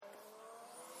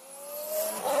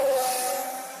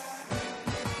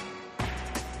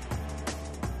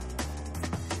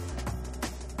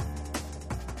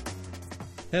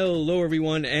Hello,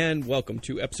 everyone, and welcome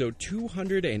to episode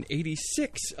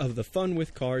 286 of the Fun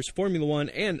with Cars, Formula One,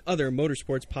 and Other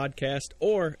Motorsports podcast,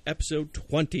 or episode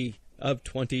 20 of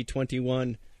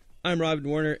 2021. I'm Robin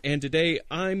Warner, and today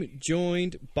I'm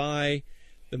joined by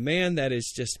the man that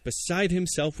is just beside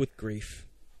himself with grief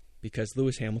because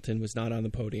Lewis Hamilton was not on the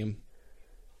podium,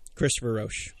 Christopher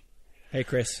Roche. Hey,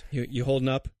 Chris, you holding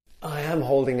up? I am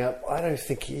holding up. I don't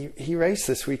think he raced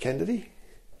this weekend, did he?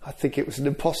 I think it was an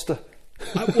imposter.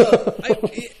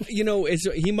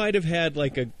 He might have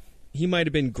had he might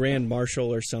have been Grand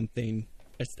Marshal or something.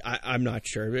 I'm not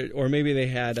sure, or maybe they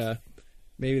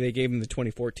gave him the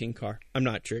 2014 car. I'm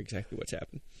not sure exactly what's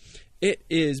happened. It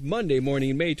is Monday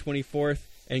morning, May 24th,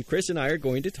 and Chris and I are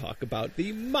going to talk about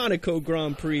the Monaco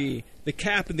Grand Prix, the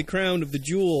cap and the crown of the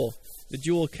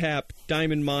jewel cap,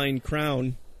 diamond mine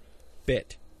crown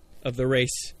bit of the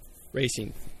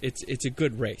racing. It's a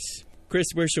good race. Chris,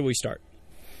 where shall we start?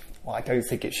 Well, I don't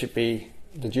think it should be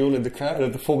the jewel in the crown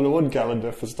of the Formula One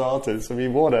calendar for starters. I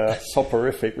mean, what a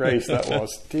soporific race that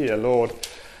was. Dear Lord.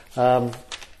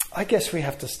 I guess we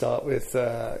have to start with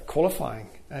qualifying.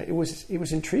 It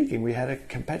was intriguing. We had a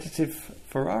competitive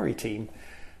Ferrari team.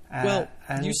 And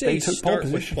you say start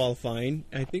with qualifying.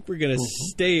 I think we're going to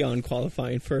stay on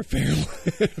qualifying for a fair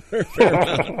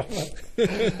amount.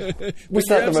 Was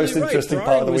that the most interesting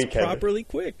part of the weekend? Was properly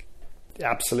quick.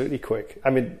 Absolutely quick. I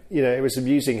mean, it was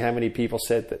amusing how many people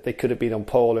said that they could have been on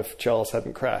pole if Charles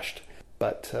hadn't crashed.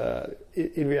 But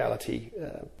in reality,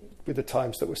 with the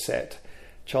times that were set,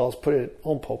 Charles put it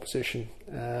on pole position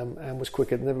and was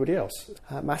quicker than everybody else.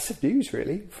 Massive news,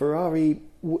 really. Ferrari,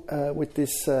 with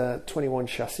this 21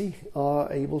 chassis,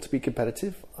 are able to be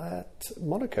competitive at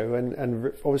Monaco.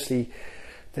 And obviously,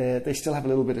 they still have a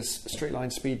little bit of straight line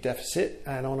speed deficit,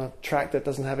 and on a track that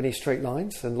doesn't have any straight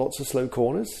lines and lots of slow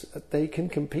corners, they can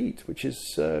compete, which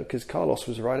is because Carlos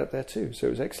was right up there too, so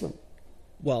it was excellent.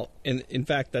 Well, and in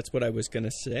fact, that's what I was going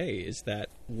to say, is that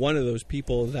one of those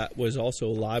people that was also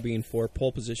lobbying for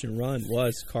pole position run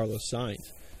was Carlos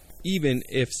Sainz. Even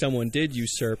if someone did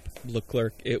usurp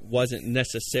Leclerc, it wasn't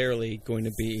necessarily going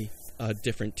to be a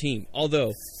different team,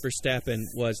 although Verstappen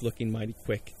was looking mighty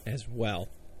quick as well.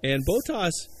 And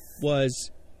Bottas was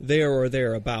there or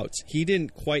thereabouts. He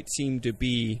didn't quite seem to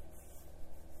be...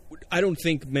 I don't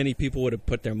think many people would have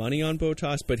put their money on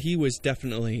Bottas, but he was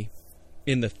definitely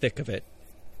in the thick of it.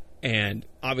 And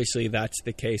obviously that's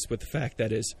the case with the fact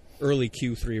that his early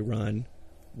Q3 run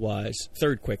was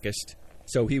third quickest.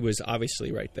 So he was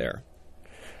obviously right there.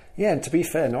 Yeah, and to be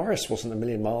fair, Norris wasn't a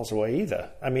million miles away either.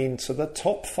 I mean, so the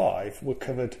top five were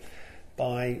covered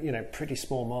by, pretty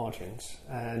small margins.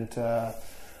 And...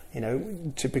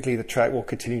 typically the track will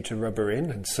continue to rubber in,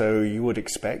 and so you would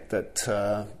expect that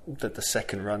the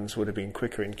second runs would have been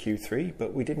quicker in Q3,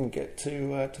 but we didn't get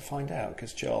to find out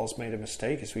because Charles made a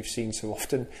mistake, as we've seen so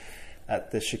often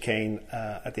at the chicane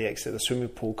at the exit of the swimming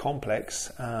pool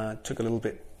complex.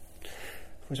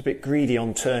 Was a bit greedy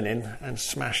on turn-in and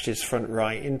smashed his front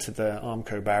right into the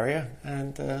Armco barrier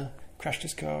and crashed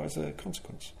his car as a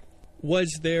consequence.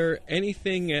 Was there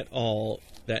anything at all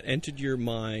that entered your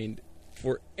mind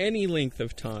for any length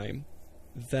of time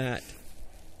that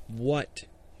what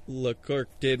Leclerc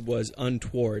did was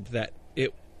untoward, that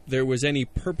there was any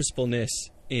purposefulness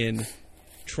in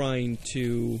trying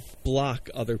to block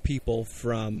other people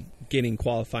from getting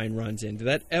qualifying runs in? Did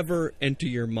that ever enter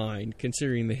your mind,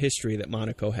 considering the history that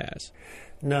Monaco has?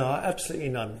 No, absolutely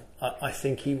none. I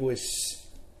think he was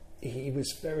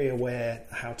very aware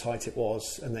how tight it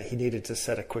was and that he needed to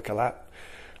set a quicker lap.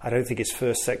 I don't think his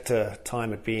first sector time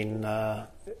had been,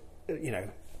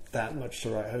 that much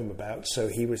to write home about. So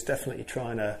he was definitely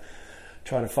trying to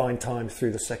find time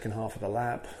through the second half of the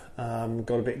lap.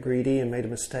 Got a bit greedy and made a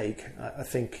mistake. I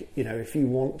think, if you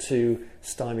want to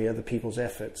stymie other people's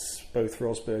efforts, both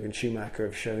Rosberg and Schumacher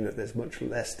have shown that there's much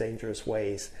less dangerous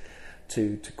ways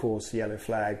to cause yellow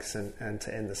flags and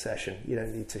to end the session. You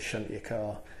don't need to shunt your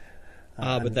car.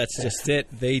 But that's just it.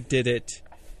 They did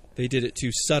it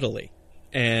too subtly.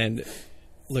 And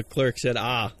Leclerc said,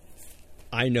 I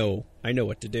know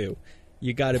what to do.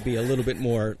 You got to be a little bit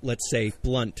more, let's say,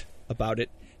 blunt about it.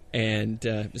 And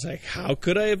it's like, how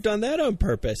could I have done that on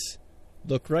purpose?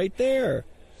 Look right there.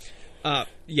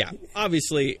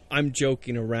 Obviously, I'm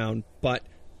joking around, but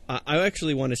I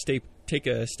actually want to take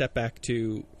a step back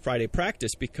to Friday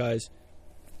practice because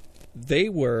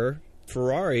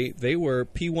Ferrari, they were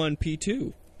P1,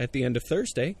 P2 at the end of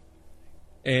Thursday.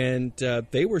 And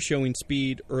they were showing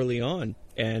speed early on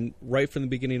and right from the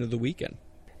beginning of the weekend.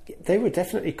 They were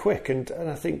definitely quick, and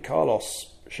I think Carlos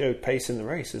showed pace in the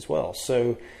race as well.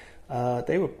 So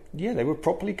they were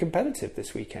properly competitive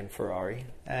this weekend, Ferrari.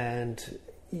 And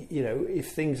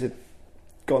if things had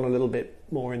gone a little bit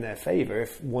more in their favour,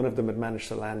 if one of them had managed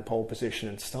to land pole position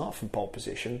and start from pole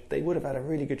position, they would have had a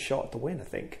really good shot at the win, I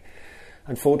think.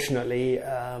 Unfortunately,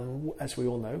 as we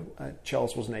all know,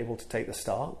 Charles wasn't able to take the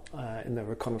start. In the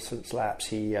reconnaissance laps,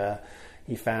 he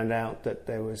found out that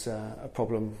there was a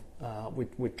problem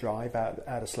with drive out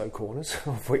of slow corners,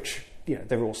 of which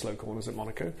they were all slow corners at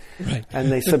Monaco. Right.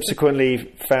 And they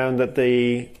subsequently found that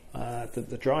the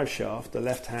drive shaft, the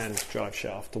left-hand drive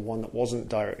shaft, the one that wasn't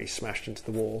directly smashed into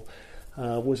the wall,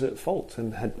 was at fault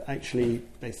and had actually,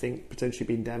 they think, potentially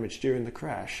been damaged during the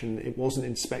crash. And it wasn't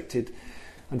inspected,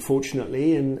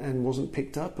 unfortunately, and wasn't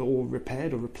picked up or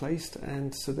repaired or replaced.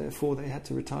 And so therefore they had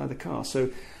to retire the car. So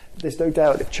there's no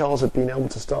doubt if Charles had been able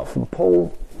to start from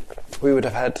pole, we would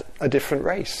have had a different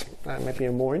race, maybe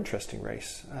a more interesting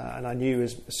race. And I knew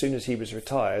as soon as he was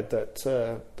retired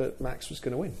that Max was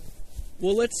going to win.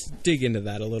 Well, let's dig into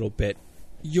that a little bit.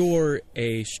 You're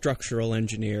a structural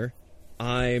engineer.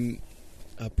 I'm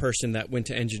a person that went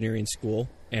to engineering school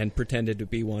and pretended to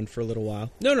be one for a little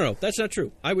while. No, that's not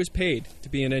true. I was paid to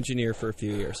be an engineer for a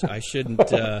few years. I shouldn't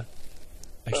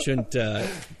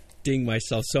ding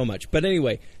myself so much. But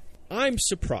anyway, I'm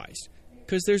surprised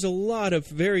because there's a lot of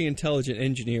very intelligent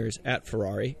engineers at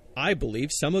Ferrari. I believe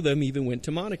some of them even went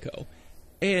to Monaco.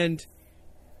 And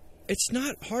it's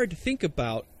not hard to think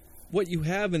about what you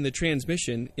have in the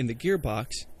transmission, in the gearbox,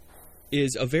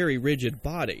 is a very rigid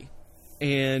body.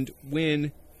 And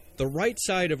when the right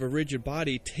side of a rigid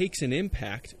body takes an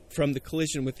impact from the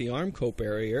collision with the Armco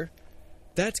barrier,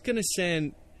 that's going to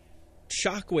send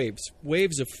shock waves,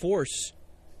 waves of force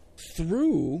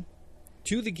through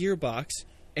to the gearbox.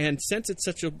 And since it's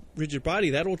such a rigid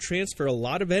body, that will transfer a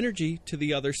lot of energy to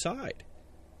the other side.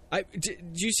 Do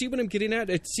you see what I'm getting at?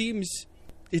 It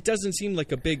doesn't seem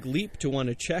like a big leap to want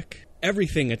to check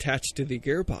everything attached to the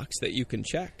gearbox that you can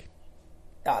check.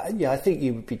 I think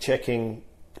you would be checking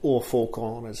all four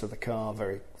corners of the car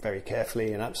very, very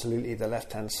carefully, and absolutely the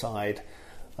left-hand side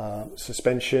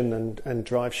suspension and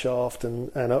drive shaft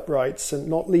and uprights, and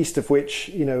not least of which,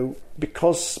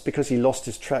 because he lost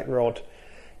his track rod,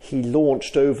 he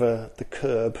launched over the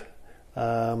curb,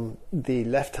 the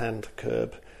left-hand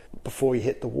curb, before he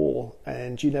hit the wall,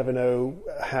 and you never know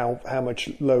how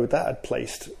much load that had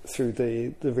placed through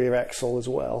the rear axle as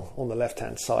well on the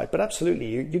left-hand side. But absolutely,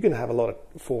 you're going to have a lot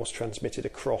of force transmitted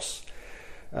across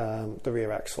the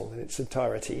rear axle in its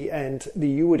entirety, and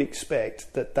you would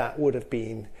expect that would have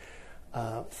been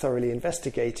thoroughly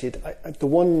investigated. The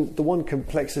one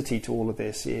complexity to all of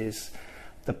this is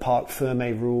the Parc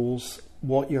Fermé rules,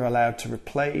 what you're allowed to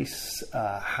replace,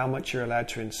 how much you're allowed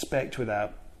to inspect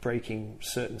without breaking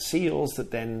certain seals that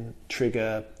then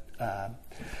trigger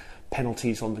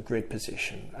penalties on the grid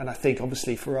position. And I think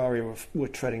obviously Ferrari were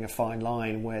treading a fine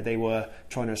line where they were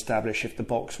trying to establish if the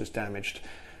box was damaged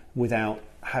without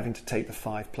having to take the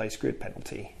 5-place grid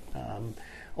penalty.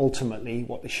 Ultimately,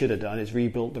 what they should have done is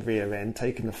rebuilt the rear end,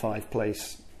 taken the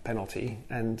 5-place penalty,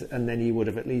 and then you would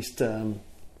have at least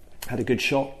had a good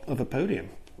shot of a podium,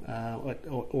 or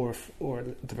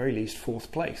at the very least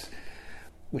 4th place,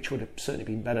 which would have certainly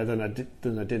been better than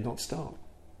I did not start.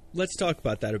 Let's talk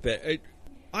about that a bit.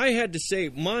 I had to say,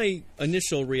 my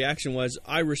initial reaction was,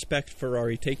 I respect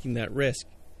Ferrari taking that risk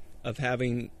of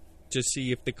having to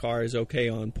see if the car is okay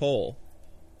on pole.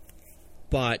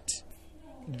 But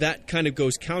that kind of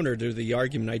goes counter to the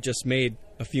argument I just made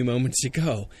a few moments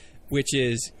ago, which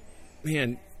is,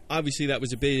 man, obviously that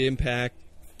was a big impact.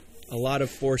 A lot of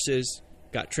forces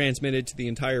got transmitted to the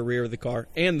entire rear of the car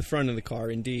and the front of the car,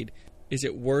 indeed. Is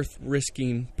it worth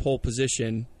risking pole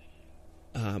position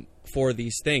for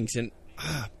these things? And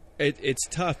it's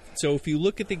tough. So if you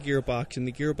look at the gearbox and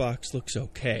the gearbox looks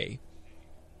okay,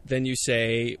 then you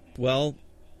say, well,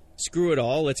 screw it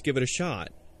all, let's give it a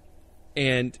shot.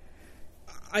 And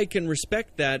I can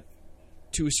respect that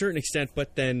to a certain extent,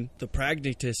 but then the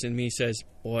pragmatist in me says,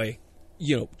 boy,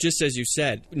 just as you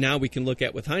said, now we can look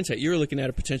at, with hindsight, you're looking at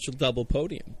a potential double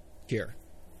podium here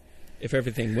if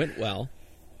everything went well.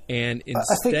 And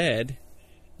instead,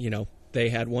 they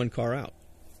had one car out.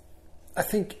 I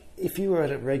think if you were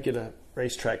at a regular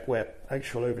racetrack where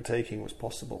actual overtaking was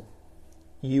possible,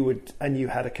 you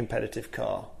had a competitive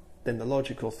car, then the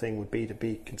logical thing would be to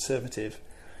be conservative,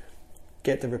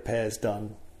 get the repairs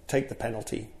done, take the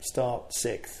penalty, start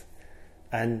 6th,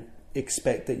 and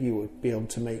expect that you would be able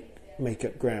to make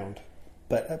up ground.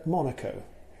 But at Monaco,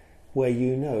 where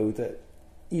you know that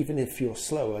even if you're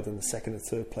slower than the 2nd and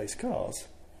 3rd place cars,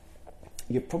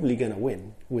 you're probably going to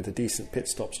win with a decent pit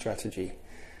stop strategy.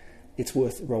 it's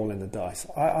worth rolling the dice.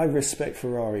 I respect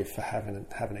Ferrari for having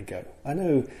a go. I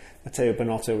know Matteo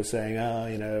Binotto was saying,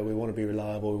 we want to be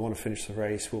reliable, we want to finish the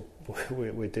race,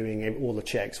 we're doing all the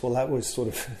checks. Well, that was sort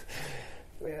of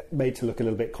made to look a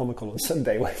little bit comical on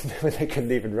Sunday when they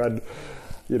couldn't even run,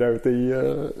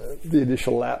 the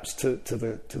initial laps to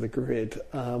the grid.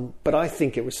 But I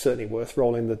think it was certainly worth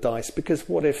rolling the dice, because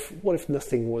what if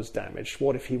nothing was damaged?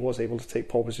 What if he was able to take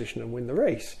pole position and win the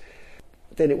race?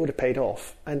 Then it would have paid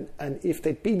off. And if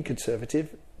they'd been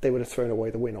conservative, they would have thrown away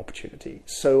the win opportunity.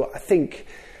 So I think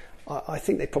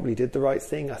they probably did the right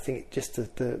thing. I think just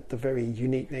the very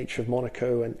unique nature of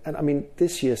Monaco. And I mean,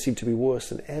 this year seemed to be worse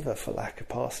than ever for lack of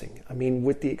passing. I mean,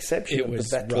 with the exception of the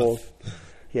Vettel... rough.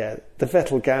 Yeah, the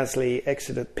Vettel-Gasly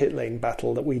Exeter pit lane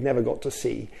battle that we never got to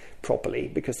see properly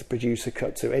because the producer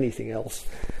cut to anything else.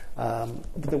 But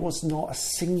there was not a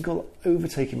single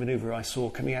overtaking manoeuvre I saw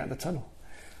coming out of the tunnel.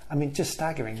 I mean, just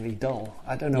staggeringly dull.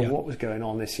 I don't know what was going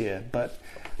on this year, but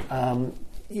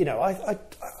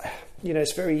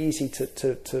it's very easy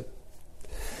to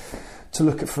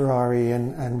look at Ferrari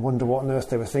and wonder what on earth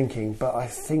they were thinking. But I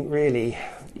think really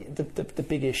the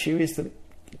big issue is that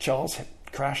Charles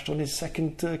crashed on his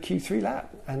second Q3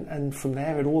 lap, and from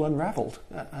there it all unravelled.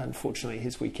 Unfortunately,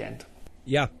 his weekend.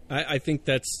 Yeah, I think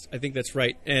that's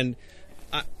right, and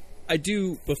I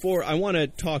want to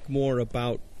talk more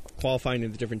about qualifying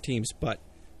in the different teams, but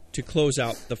to close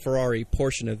out the Ferrari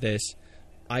portion of this,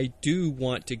 I do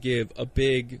want to give a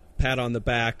big pat on the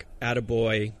back,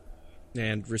 attaboy,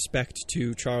 and respect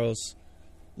to Charles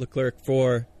Leclerc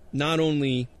for not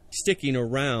only sticking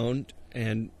around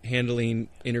and handling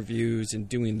interviews and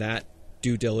doing that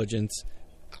due diligence.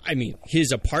 I mean,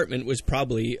 his apartment was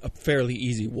probably a fairly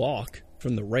easy walk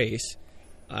from the race.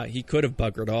 He could have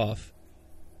buggered off.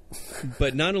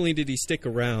 But not only did he stick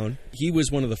around, he was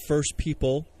one of the first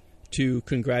people to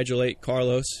congratulate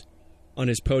Carlos on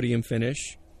his podium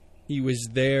finish. He was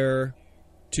there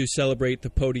to celebrate the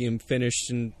podium finish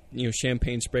and,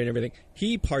 champagne spray and everything.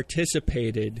 He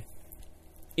participated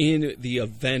in the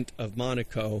event of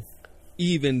Monaco,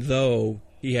 even though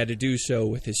he had to do so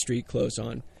with his street clothes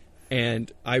on. And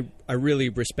I really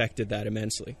respected that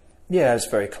immensely. Yeah, it's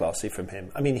very classy from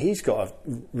him. I mean, he's got a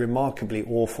remarkably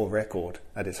awful record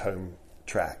at his home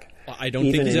track. I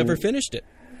don't think he's ever finished it.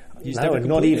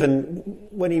 Not even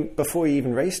before he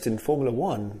even raced in Formula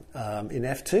One in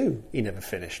F2, he never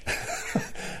finished.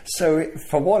 So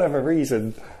for whatever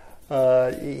reason,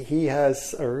 he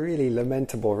has a really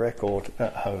lamentable record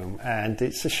at home, and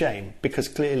it's a shame because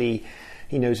clearly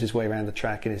he knows his way around the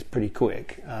track and is pretty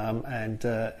quick, and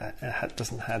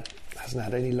hasn't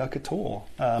had any luck at all.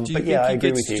 Do you think I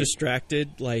agree with you.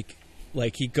 Distracted, like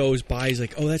he goes by, he's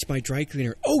like, "Oh, that's my dry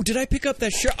cleaner. Oh, did I pick up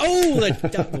that shirt? Oh,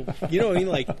 you know what I mean?"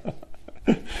 Like,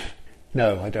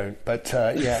 no, I don't. But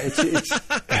it's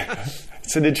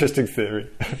it's an interesting theory.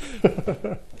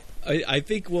 I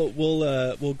think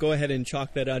we'll go ahead and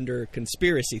chalk that under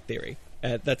conspiracy theory.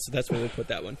 That's where we'll put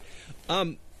that one.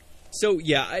 So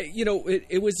yeah,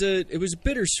 it was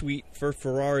bittersweet for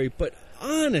Ferrari, but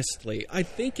honestly, I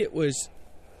think it was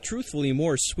truthfully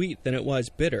more sweet than it was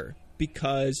bitter,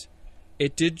 because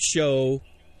it did show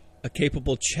a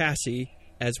capable chassis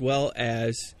as well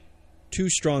as two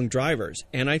strong drivers.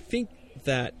 And I think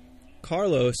that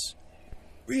Carlos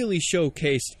really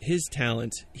showcased his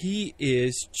talent. He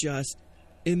is just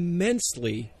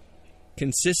immensely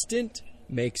consistent,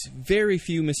 makes very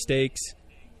few mistakes,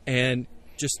 and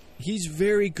he's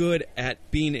very good at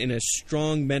being in a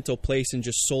strong mental place and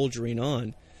just soldiering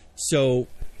on. So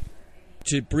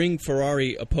to bring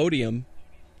Ferrari a podium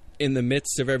in the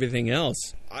midst of everything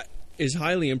else is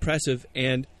highly impressive.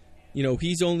 And,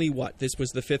 he's only, this was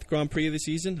the 5th Grand Prix of the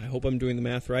season? I hope I'm doing the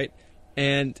math right.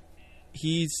 And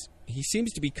he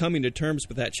seems to be coming to terms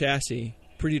with that chassis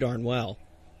pretty darn well.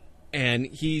 And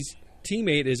his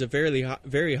teammate is a very,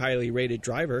 very highly rated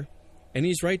driver, and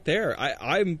he's right there.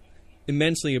 I'm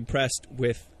immensely impressed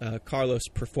with Carlos'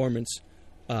 performance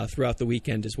throughout the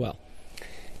weekend as well.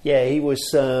 Yeah, he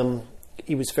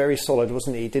was very solid,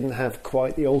 wasn't he? He didn't have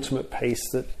quite the ultimate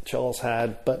pace that Charles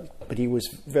had, but he was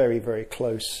very, very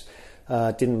close.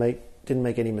 Didn't make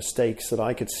any mistakes that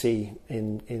I could see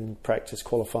in practice,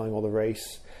 qualifying or the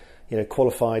race.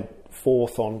 Qualified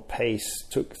 4th on pace,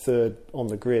 took 3rd on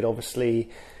the grid, obviously,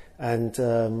 and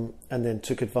then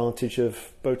took advantage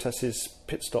of Bottas's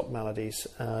pit stop maladies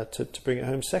to bring it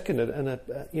home 2nd,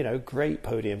 and a great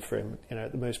podium for him.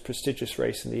 The most prestigious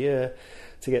race in the year,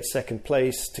 to get 2nd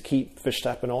place, to keep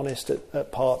Verstappen honest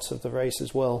at parts of the race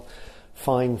as well.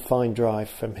 Fine drive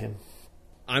from him.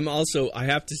 I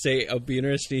have to say, I'll be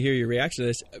interested to hear your reaction to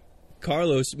this.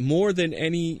 Carlos, more than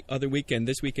any other weekend,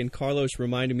 this weekend, Carlos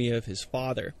reminded me of his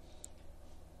father.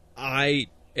 I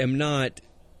am not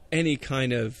any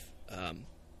kind of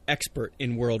expert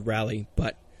in World Rally,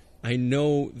 but I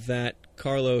know that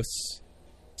Carlos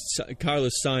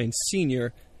Sainz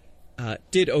Sr.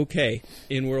 Did okay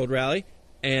in World Rally,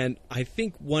 and I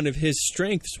think one of his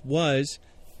strengths was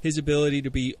his ability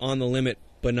to be on the limit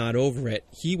but not over it.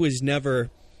 He was never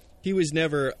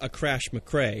a Crash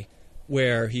McRae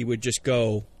where he would just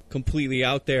go completely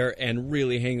out there and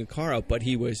really hang a car out, but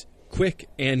he was quick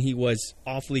and he was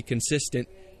awfully consistent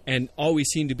and always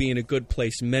seemed to be in a good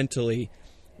place mentally,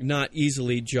 not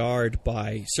easily jarred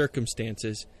by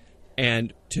circumstances.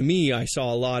 And to me, I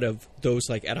saw a lot of those,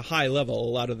 like at a high level,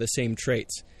 a lot of the same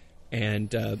traits.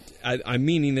 And I'm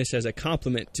meaning this as a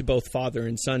compliment to both father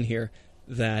and son here,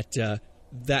 that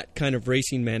that kind of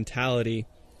racing mentality,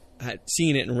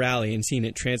 seeing it in rally and seeing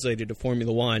it translated to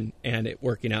Formula One and it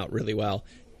working out really well.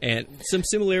 And some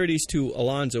similarities to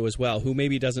Alonso as well, who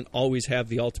maybe doesn't always have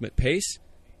the ultimate pace,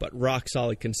 but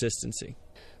rock-solid consistency.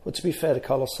 Well, to be fair to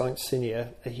Carlos Sainz Sr.,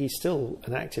 he's still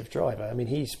an active driver. I mean,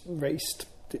 he's raced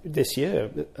this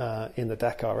year in the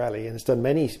Dakar Rally and has done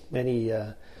many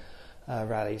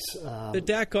rallies. The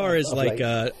Dakar is like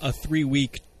a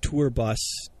 3-week tour bus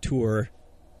tour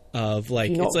of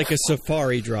it's like a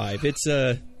safari drive. It's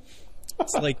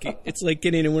like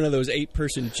getting in one of those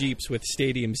 8-person Jeeps with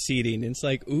stadium seating. It's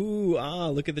like,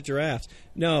 look at the giraffes.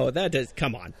 No,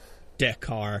 come on,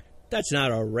 Dakar. That's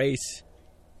not a race.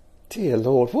 Dear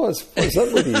Lord, what is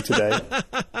up with you today?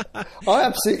 I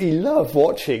absolutely love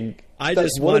watching. I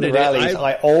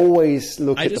always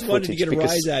look at the footage. I just wanted to get a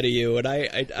rise out of you, and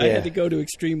I had to go to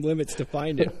extreme limits to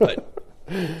find it. But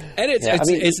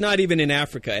it's not even in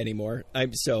Africa anymore.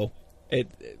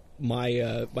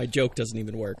 My joke doesn't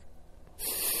even work.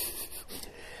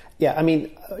 Yeah, I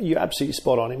mean, you're absolutely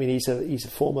spot on. I mean, he's a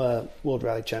former World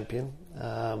Rally champion,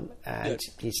 and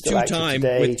he's still active two-time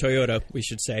today. with Toyota, we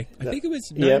should say. I think it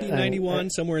was 90, 91,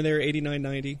 somewhere in there, 89,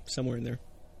 90, somewhere in there.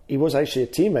 He was actually a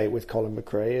teammate with Colin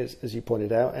McRae, as you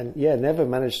pointed out, and never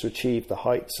managed to achieve the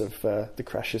heights of the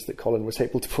crashes that Colin was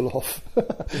able to pull off.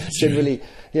 Generally,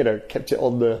 kept it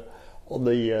on the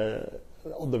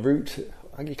route.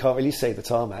 You can't really say the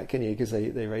tarmac, can you? Because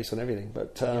they race on everything.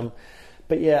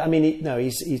 But yeah, I mean,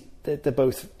 they're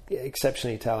both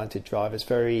exceptionally talented drivers,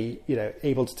 very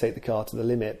able to take the car to the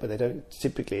limit, but they don't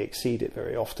typically exceed it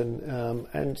very often.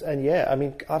 And yeah, I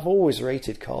mean, I've always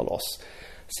rated Carlos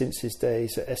since his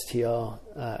days at STR,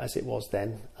 as it was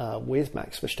then, with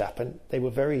Max Verstappen. They were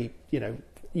very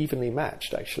evenly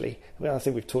matched, actually. I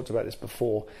think we've talked about this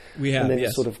before. We have, and then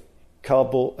yes. Sort of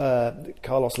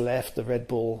Carlos left the Red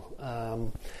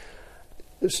Bull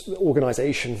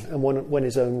organisation and went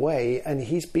his own way, and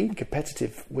he's been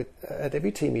competitive at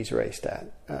every team he's raced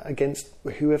at against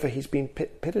whoever he's been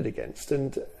pitted against,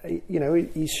 and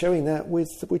he's showing that with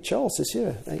Charles this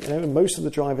year. Most of the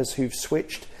drivers who've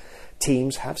switched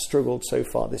teams have struggled so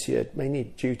far this year, mainly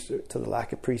due to the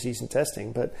lack of pre-season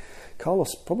testing, but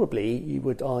Carlos probably, you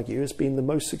would argue, has been the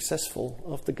most successful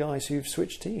of the guys who've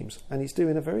switched teams, and he's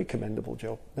doing a very commendable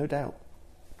job, no doubt.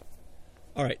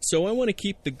 All right, so I want to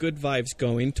keep the good vibes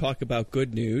going, talk about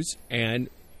good news, and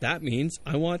that means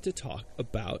I want to talk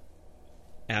about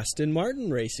Aston Martin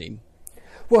racing.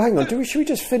 Well, hang on. Should we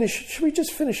just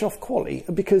finish off quali?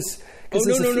 Because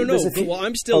no. Well,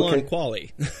 I'm still on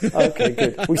quali. Okay,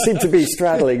 good. We seem to be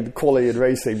straddling quali and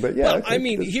racing, but yeah. Well, okay. I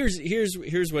mean,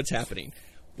 here's what's happening.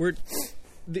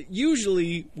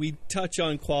 Usually we touch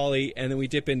on quali and then we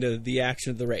dip into the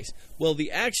action of the race. Well,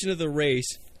 the action of the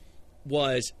race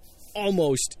was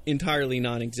almost entirely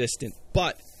non-existent,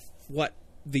 but what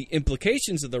the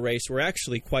implications of the race were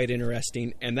actually quite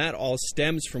interesting, and that all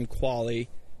stems from quali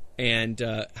and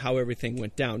how everything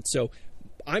went down. So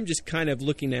I'm just kind of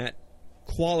looking at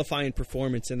qualifying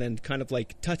performance and then kind of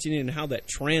like touching in how that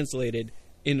translated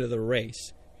into the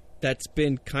race. That's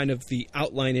been kind of the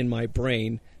outline in my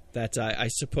brain that I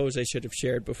suppose I should have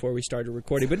shared before we started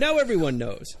recording, but now everyone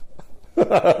knows.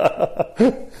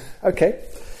 Okay.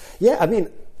 Yeah, I mean,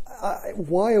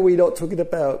 why are we not talking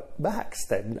about Max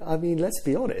then? I mean, let's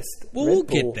be honest. Well, we'll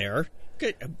get there.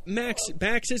 Max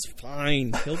is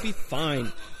fine. He'll be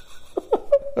fine.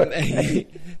 I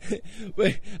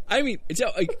mean,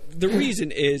 the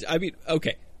reason is,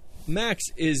 okay, Max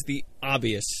is the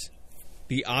obvious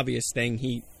thing.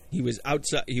 He was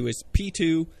outside. He was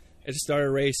P2 at the start of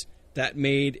the race. That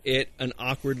made it an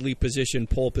awkwardly positioned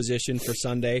pole position for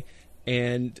Sunday.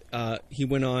 And he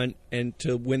went on and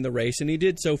to win the race, and he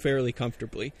did so fairly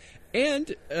comfortably.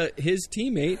 And his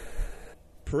teammate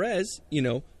Perez,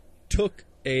 took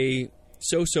a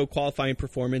so-so qualifying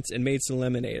performance and made some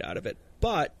lemonade out of it.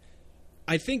 But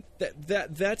I think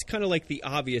that's kind of like the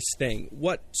obvious thing.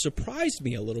 What surprised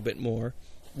me a little bit more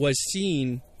was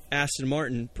seeing Aston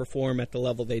Martin perform at the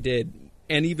level they did,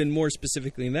 and even more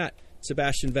specifically than that,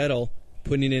 Sebastian Vettel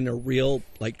putting in a real,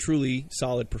 like, truly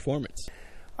solid performance.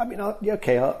 I mean, I'll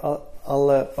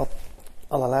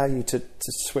allow you to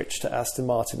switch to Aston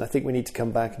Martin. I think we need to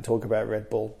come back and talk about Red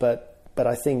Bull, but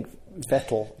I think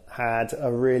Vettel had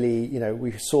a really,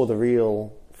 we saw the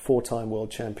real four-time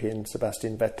world champion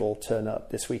Sebastian Vettel turn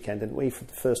up this weekend, didn't we? For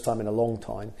the first time in a long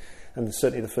time, and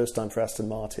certainly the first time for Aston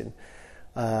Martin.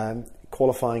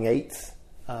 Qualifying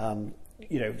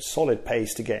 8th, solid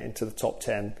pace to get into the top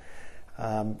 10.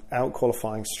 Out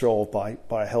qualifying Stroll by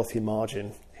a healthy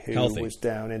margin, who was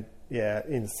down in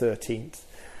 13th,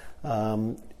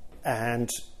 and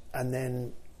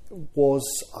then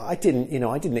I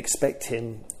didn't expect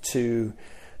him to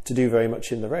do very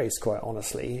much in the race, quite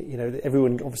honestly.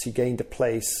 Everyone obviously gained a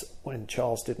place when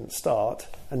Charles didn't start,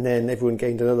 and then everyone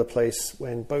gained another place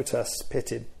when Bottas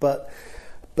pitted. But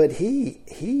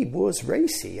he was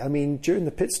racy. I mean, during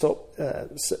the pit stop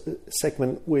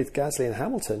segment with Gasly and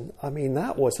Hamilton, I mean,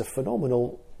 that was a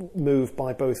phenomenal move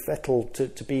by both Vettel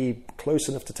to be close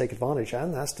enough to take advantage,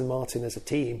 and Aston Martin as a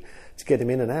team to get him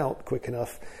in and out quick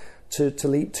enough to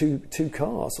lead two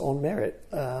cars on merit,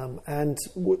 and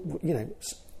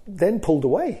then pulled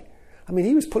away. I mean,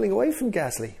 he was pulling away from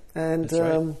Gasly, and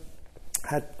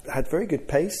had very good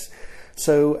pace.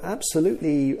 So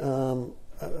absolutely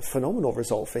a phenomenal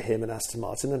result for him and Aston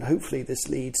Martin, and hopefully this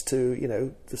leads to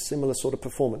the similar sort of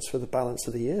performance for the balance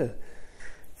of the year.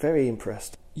 Very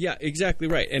impressed. Yeah, exactly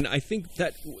right. And I think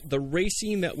that the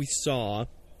racing that we saw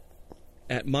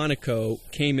at Monaco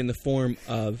came in the form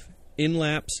of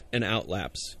in-laps and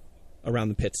out-laps around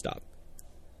the pit stop.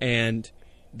 And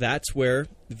that's where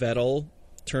Vettel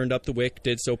turned up the wick,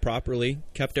 did so properly,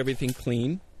 kept everything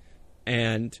clean,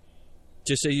 and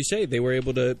just as you say, they were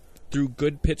able to, through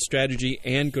good pit strategy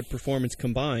and good performance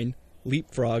combined,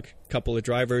 leapfrog a couple of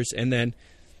drivers, and then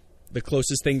the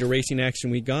closest thing to racing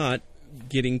action we got,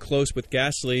 getting close with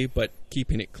Gasly, but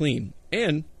keeping it clean.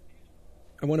 And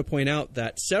I want to point out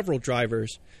that several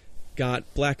drivers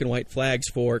got black and white flags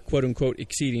for quote-unquote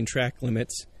exceeding track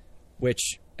limits,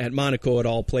 which at Monaco at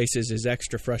all places is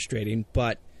extra frustrating,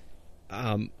 but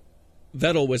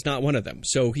Vettel was not one of them.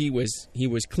 So he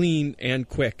was clean and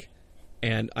quick,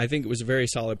 and I think it was a very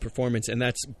solid performance, and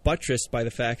that's buttressed by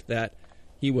the fact that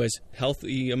he was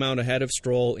healthy amount ahead of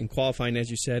Stroll in qualifying, as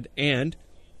you said, and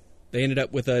they ended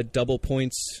up with a double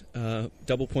points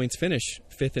finish,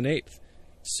 5th and 8th.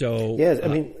 So yeah, I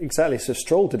mean, exactly. So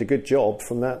Stroll did a good job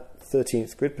from that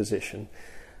 13th grid position.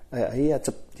 He had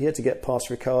to get past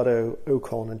Ricciardo,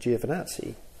 Ocon, and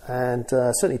Giovinazzi, and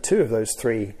certainly 2 of those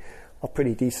 3 are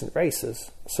pretty decent racers.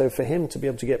 So for him to be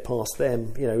able to get past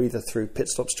them, either through pit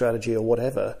stop strategy or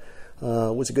whatever,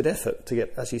 was a good effort to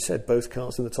get, as you said, both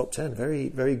cars in the top 10. Very,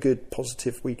 very good,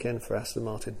 positive weekend for Aston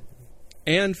Martin.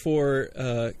 And for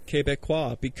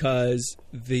Quebecois, because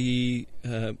the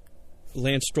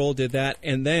Lance Stroll did that,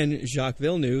 and then Jacques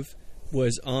Villeneuve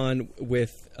was on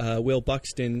with Will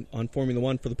Buxton on Formula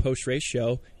One for the post-race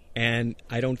show, and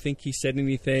I don't think he said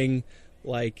anything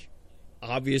like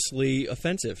obviously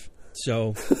offensive.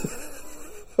 So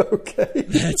okay,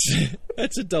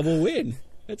 that's a double win.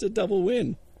 That's a double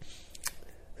win.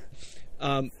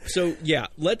 So yeah,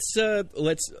 let's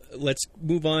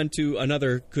move on to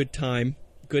another good time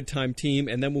team,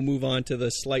 and then we'll move on to the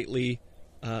slightly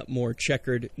more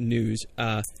checkered news.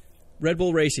 Red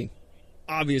Bull Racing,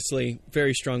 obviously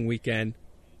very strong weekend.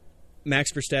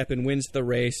 Max Verstappen wins the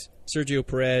race. Sergio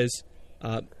Perez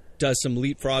does some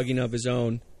leapfrogging of his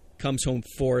own, comes home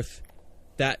 4th.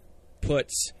 That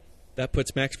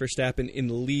puts Max Verstappen in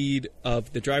the lead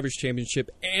of the Drivers'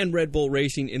 Championship and Red Bull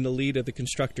Racing in the lead of the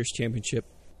Constructors' Championship.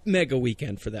 Mega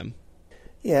weekend for them.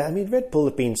 Yeah, I mean, Red Bull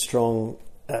have been strong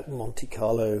at Monte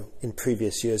Carlo in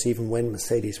previous years, even when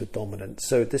Mercedes were dominant.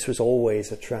 So this was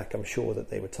always a track, I'm sure, that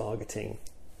they were targeting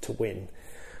to win.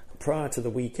 Prior to the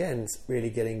weekend really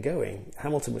getting going,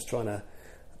 Hamilton was trying to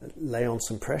lay on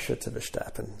some pressure to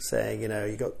Verstappen, saying,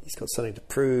 he's got something to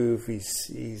prove.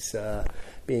 He's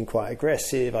being quite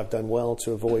aggressive. I've done well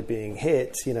to avoid being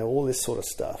hit. All this sort of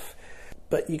stuff.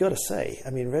 But you got to say,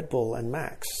 I mean, Red Bull and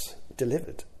Max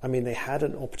delivered. I mean, they had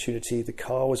an opportunity. The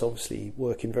car was obviously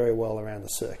working very well around the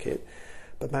circuit,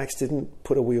 but Max didn't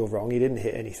put a wheel wrong. He didn't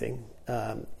hit anything.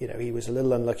 He was a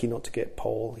little unlucky not to get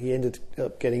pole. He ended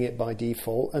up getting it by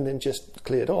default and then just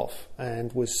cleared off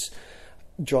and was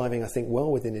driving, I think, well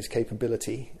within his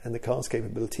capability and the car's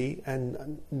capability,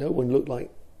 and no one looked like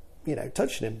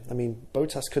touching him. I mean,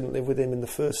 Bottas couldn't live with him in the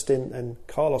first stint, and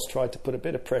Carlos tried to put a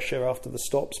bit of pressure after the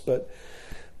stops, but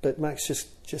Max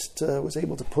just was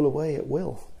able to pull away at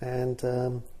will. And,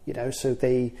 so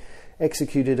they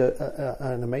executed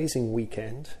an amazing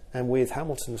weekend. And with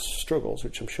Hamilton's struggles,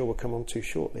 which I'm sure we'll come on to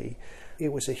shortly,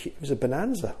 it was a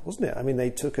bonanza, wasn't it? I mean, they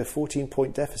took a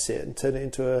 14-point deficit and turned it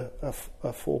into a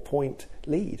 4-point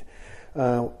lead,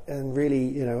 and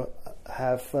really,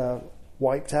 have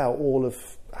wiped out all of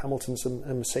Hamilton's and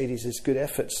Mercedes' good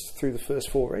efforts through the first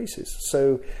 4 races.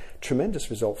 So, tremendous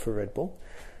result for Red Bull.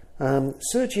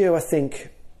 Sergio, I think,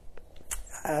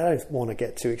 I don't want to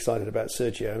get too excited about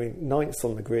Sergio. I mean, 9th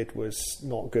on the grid was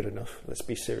not good enough, let's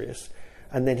be serious.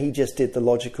 And then he just did the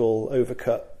logical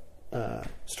overcut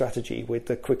strategy with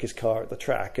the quickest car at the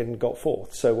track and got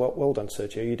 4th. So well done,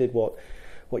 Sergio. You did what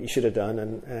you should have done,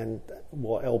 and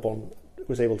what Albon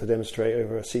was able to demonstrate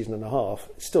over a season and a half.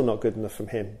 It's still not good enough from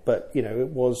him, but it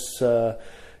was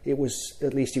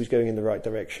at least he was going in the right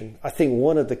direction. I think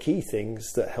one of the key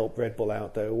things that helped Red Bull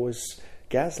out, though, was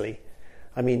Gasly.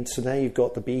 I mean, so now you've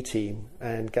got the B team,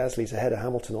 and Gasly's ahead of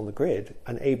Hamilton on the grid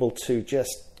and able to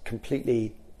just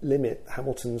completely limit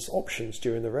Hamilton's options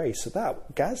during the race. So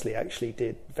that Gasly actually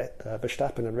did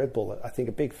Verstappen and Red Bull, I think,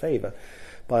 a big favour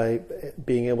by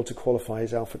being able to qualify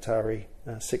his AlphaTauri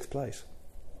 6th place.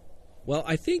 Well,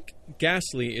 I think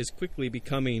Gasly is quickly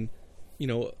becoming,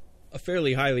 a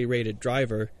fairly highly rated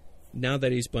driver now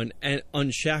that he's been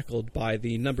unshackled by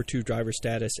the number 2 driver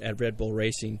status at Red Bull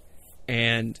Racing.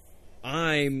 And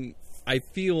I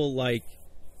feel like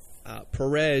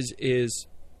Perez is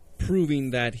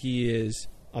proving that he is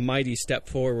a mighty step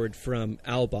forward from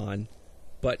Albon,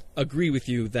 but agree with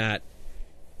you that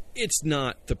it's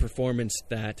not the performance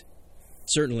that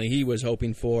certainly he was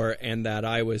hoping for and that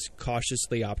I was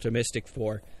cautiously optimistic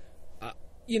for.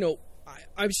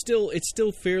 It's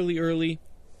still fairly early.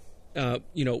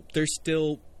 There's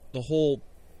still the whole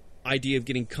idea of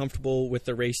getting comfortable with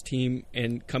the race team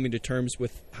and coming to terms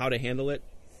with how to handle it.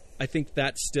 I think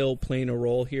that's still playing a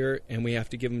role here, and we have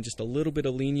to give him just a little bit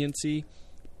of leniency.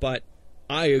 But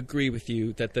I agree with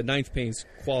you that the 9th place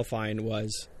qualifying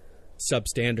was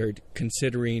substandard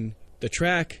considering the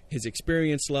track, his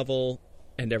experience level,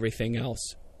 and everything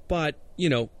else. But,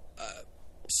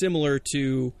 similar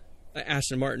to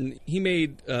Aston Martin, he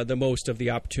made the most of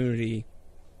the opportunity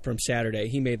from Saturday.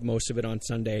 He made most of it on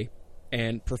Sunday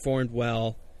and performed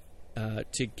well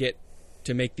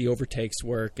to make the overtakes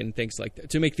work and things like that,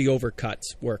 to make the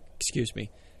overcuts work, excuse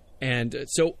me. And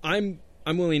so I'm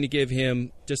willing to give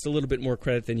him just a little bit more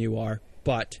credit than you are,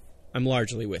 but I'm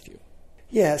largely with you.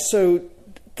 Yeah, so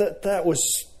that was,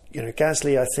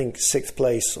 Gasly, I think 6th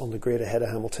place on the grid ahead of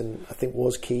Hamilton, I think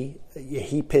was key.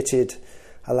 He pitted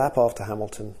a lap after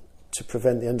Hamilton to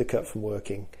prevent the undercut from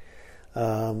working.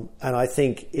 And I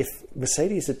think if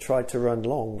Mercedes had tried to run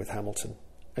long with Hamilton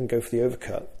and go for the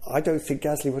overcut, I don't think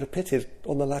Gasly would have pitted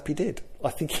on the lap he did. I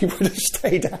think he would have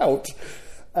stayed out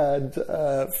and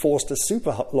forced a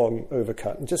super long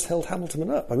overcut and just held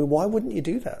Hamilton up. I mean, why wouldn't you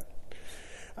do that?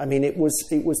 I mean, it was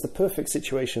the perfect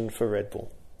situation for Red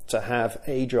Bull to have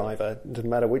a driver, no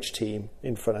matter which team,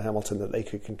 in front of Hamilton that they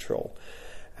could control,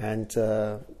 and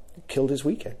killed his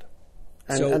weekend.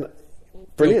 And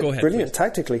brilliant, go ahead, brilliant please.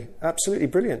 Tactically, absolutely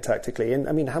brilliant tactically. And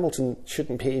I mean, Hamilton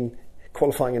shouldn't be in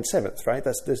qualifying in 7th, right?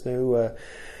 There's no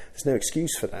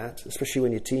excuse for that, especially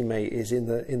when your teammate is in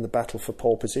the battle for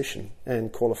pole position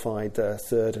and qualified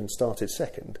 3rd and started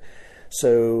 2nd.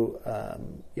 So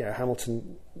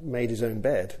Hamilton made his own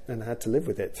bed and had to live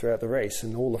with it throughout the race,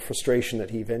 and all the frustration that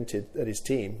he vented at his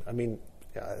team. I mean,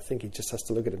 I think he just has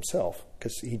to look at himself,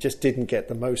 because he just didn't get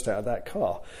the most out of that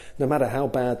car. No matter how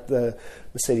bad the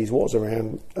Mercedes was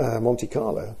around Monte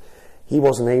Carlo, he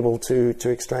wasn't able to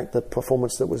extract the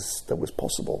performance that was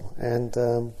possible, and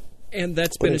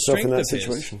that's been a strength of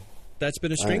situation. his. That's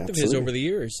been a strength of his over the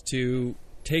years, to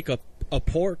take a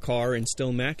poor car and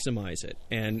still maximize it,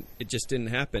 and it just didn't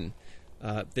happen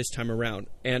this time around.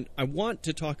 And I want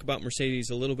to talk about Mercedes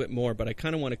a little bit more, but I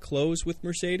kind of want to close with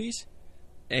Mercedes.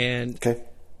 And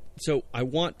so I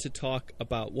want to talk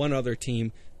about one other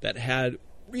team that had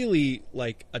really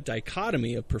like a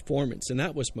dichotomy of performance, and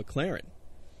that was McLaren.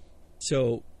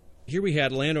 So here we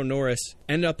had Lando Norris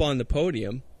end up on the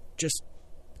podium, just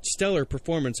stellar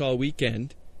performance all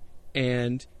weekend,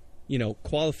 and,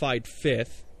 qualified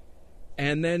 5th.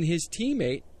 And then his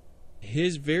teammate,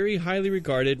 his very highly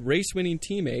regarded race-winning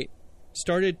teammate,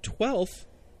 started 12th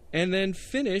and then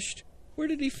finished. Where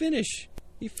did he finish?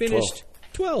 He finished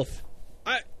 12th.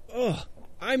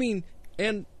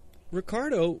 And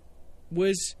Ricciardo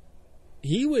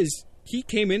he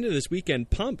came into this weekend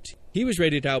pumped. He was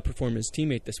ready to outperform his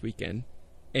teammate this weekend.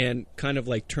 and kind of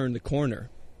like turn the corner.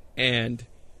 And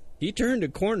he turned a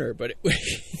corner, but it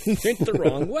went the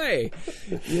wrong way,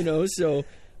 So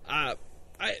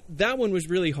that one was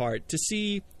really hard to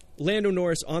see. Lando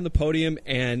Norris on the podium,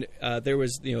 and there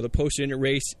was the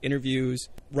post-race interviews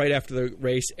right after the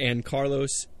race, and Carlos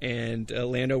and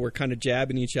Lando were kind of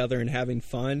jabbing each other and having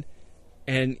fun.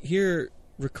 And here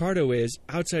Ricciardo is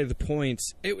outside of the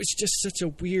points. It was just such a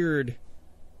weird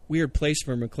place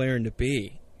for McLaren to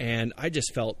be, and I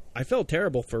felt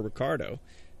terrible for Ricciardo,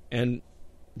 and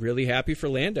really happy for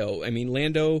Lando. I mean,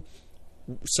 Lando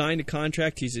signed a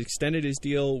contract. He's extended his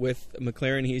deal with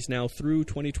McLaren. He's now through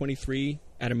 2023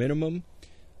 at a minimum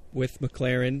with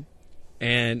McLaren,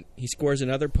 and he scores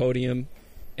another podium,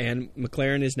 and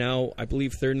McLaren is now, I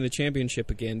believe, third in the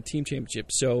championship again, team championship.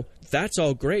 So that's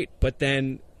all great, but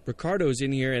then Ricciardo's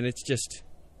in here, and it's just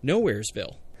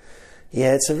nowheresville.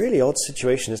 Yeah, it's a really odd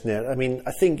situation, isn't it? I mean,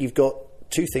 I think you've got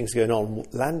two things going on.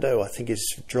 Lando, I think,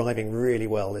 is driving really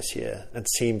well this year and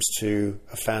seems to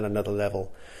have found another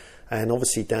level. And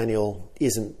obviously Daniel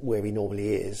isn't where he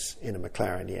normally is in a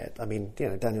McLaren yet. I mean,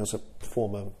 Daniel's a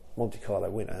former Monte Carlo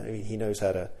winner. I mean, he knows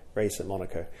how to race at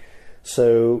Monaco.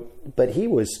 So, but he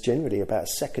was generally about a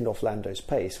second off Lando's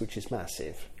pace, which is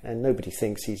massive. And nobody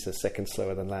thinks he's a second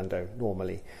slower than Lando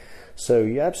normally. So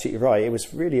you're absolutely right. It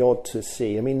was really odd to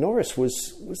see. I mean, Norris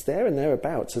was there and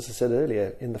thereabouts, as I said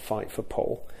earlier, in the fight for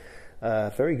pole.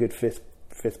 Very good fifth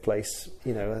place.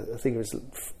 I think it was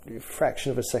a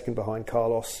fraction of a second behind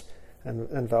Carlos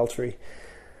and Valtteri,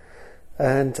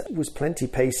 and was plenty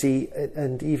pacey,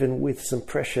 and even with some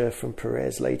pressure from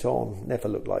Perez late on, never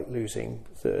looked like losing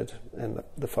third and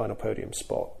the final podium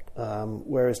spot.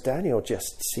 Whereas Daniel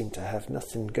just seemed to have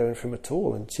nothing going for him at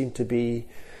all, and seemed to be,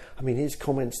 I mean, his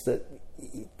comments that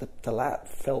the lap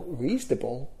felt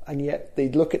reasonable, and yet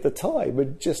they'd look at the time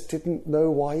and just didn't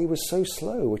know why he was so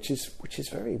slow, which is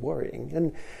very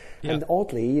worrying. And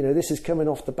oddly, this is coming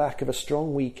off the back of a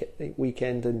strong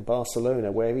weekend in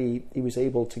Barcelona, where he was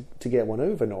able to get one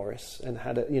over Norris and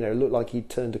had looked like he'd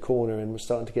turned a corner and was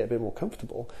starting to get a bit more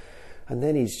comfortable. And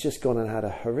then he's just gone and had a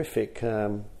horrific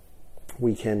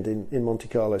weekend in Monte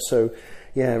Carlo. So,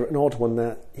 yeah, an odd one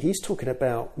that he's talking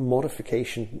about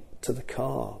modification to the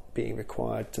car being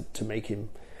required to make him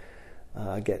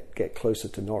get closer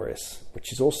to Norris,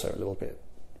 which is also a little bit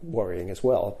worrying as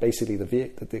well. Basically,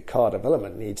 the car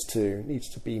development needs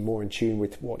to be more in tune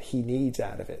with what he needs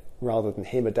out of it, rather than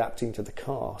him adapting to the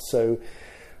car. So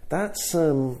that's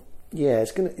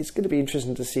it's going to be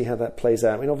interesting to see how that plays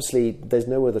out. I mean, obviously, there's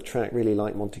no other track really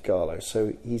like Monte Carlo,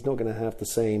 so he's not going to have the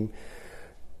same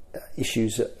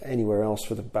issues anywhere else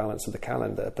for the balance of the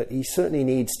calendar. But he certainly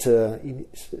needs to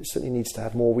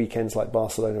have more weekends like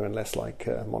Barcelona and less like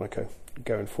Monaco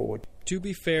going forward. To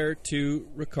be fair to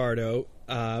Ricciardo,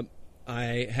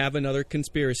 I have another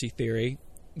conspiracy theory,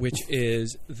 which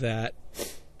is that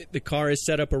the car is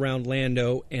set up around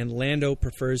Lando, and Lando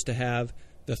prefers to have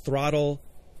the throttle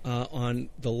on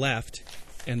the left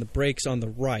and the brakes on the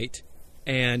right,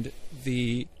 and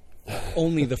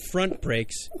only the front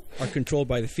brakes are controlled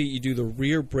by the feet. You do the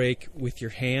rear brake with your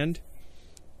hand,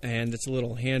 and it's a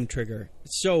little hand trigger.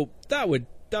 So that would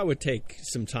take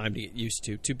some time to get used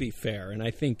to be fair. And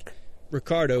I think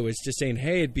Ricciardo is just saying,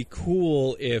 hey, it'd be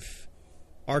cool if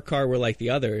our car were like the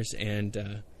others, and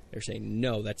they're saying,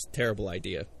 no, that's a terrible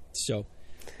idea. So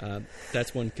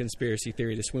that's one conspiracy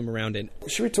theory to swim around in.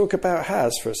 Should we talk about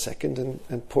Haas for a second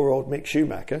and poor old Mick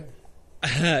Schumacher?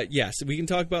 Yes, we can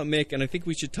talk about Mick, and I think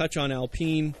we should touch on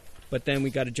Alpine, but then we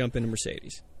got to jump into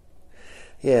Mercedes.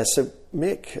 Yeah, so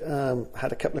Mick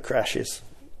had a couple of crashes,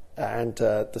 and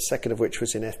the second of which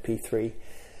was in FP3,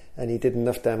 and he did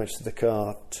enough damage to the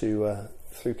car through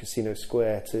Casino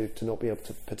Square to not be able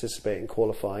to participate in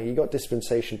qualifying. He got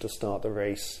dispensation to start the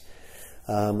race,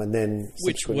 and then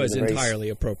which was entirely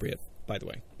appropriate, by the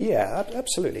way. Yeah,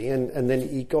 absolutely. And then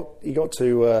he got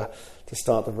to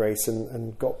start the race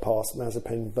and got past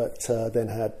Mazepin, but then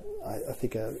had I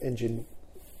think an engine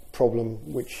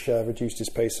problem which reduced his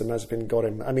pace, so Mazepin got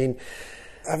him. I mean,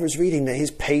 I was reading that his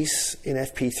pace in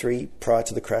FP3 prior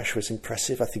to the crash was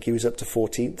impressive. I think he was up to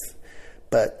 14th,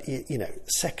 but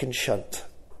second shunt,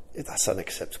 that's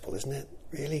unacceptable, isn't it?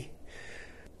 Really?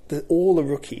 All the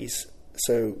rookies,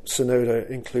 so Tsunoda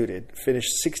included,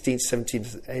 finished 16th,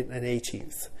 17th and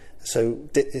 18th. So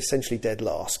essentially dead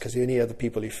last, because the only other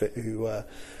people who were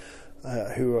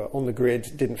on the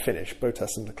grid didn't finish,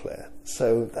 Bottas and Leclerc.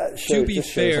 So that shows. To be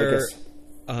fair,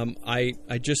 I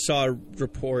just saw a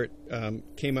report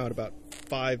came out about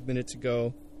 5 minutes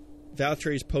ago.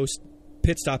 Valtteri's post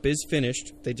pit stop is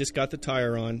finished. They just got the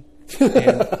tire on.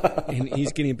 and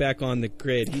he's getting back on the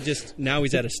grid. Now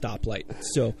he's at a stoplight.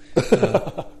 So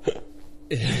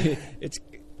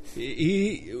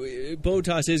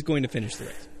Bottas is going to finish the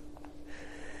race.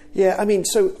 Yeah, I mean,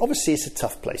 so obviously it's a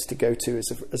tough place to go to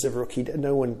as a rookie.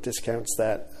 No one discounts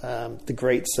that. The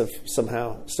greats have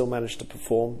somehow still managed to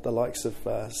perform, the likes of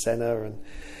Senna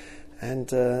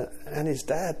and his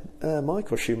dad,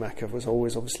 Michael Schumacher, was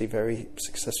always obviously very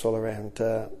successful around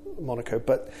Monaco.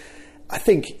 But I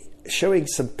think showing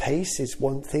some pace is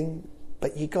one thing,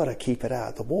 but you got to keep it out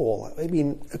of the wall. I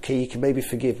mean, okay, you can maybe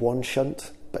forgive one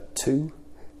shunt, but two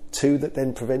that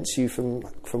then prevents you from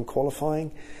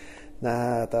qualifying.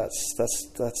 Nah, that's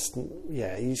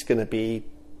he's going to be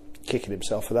kicking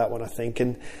himself for that one, I think.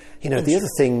 And the other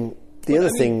thing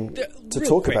to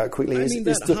talk quick, about quickly is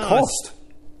the Haas, cost.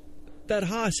 That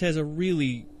Haas has a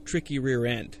really tricky rear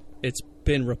end. It's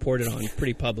been reported on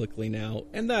pretty publicly now,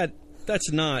 and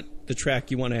that's not the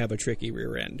track you want to have a tricky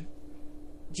rear end.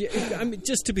 I mean,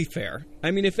 just to be fair,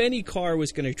 I mean, if any car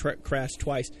was going to crash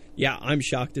twice, I'm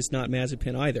shocked it's not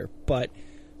Mazepin either. But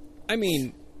I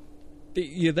mean.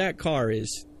 That car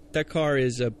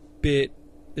is a bit.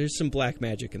 There's some black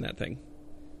magic in that thing,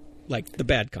 like the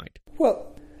bad kind.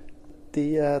 Well,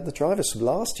 the drivers from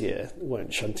last year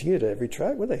weren't shunting it at every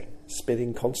track, were they?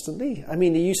 Spinning constantly. I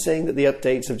mean, are you saying that the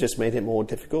updates have just made it more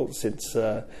difficult since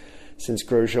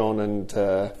Grosjean and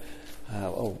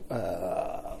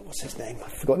what's his name?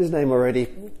 I've forgotten his name already.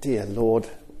 Dear Lord,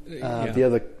 the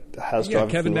other Haas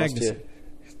driver Kevin from last year.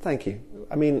 Thank you.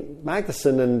 I mean,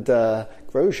 Magnussen and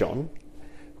Grosjean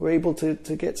were able to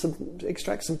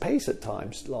extract some pace at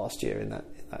times last year in that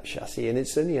chassis, and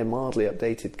it's only a mildly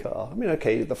updated car. I mean,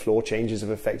 okay, the floor changes have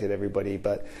affected everybody,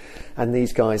 and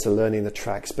these guys are learning the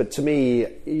tracks. But to me,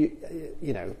 you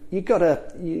gotta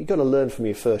learn from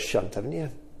your first shunt, haven't you?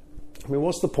 I mean,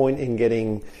 what's the point in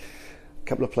getting a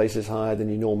couple of places higher than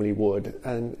you normally would,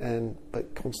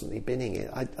 but constantly binning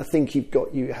it? I think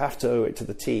you have to owe it to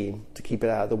the team to keep it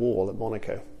out of the wall at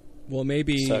Monaco. Well,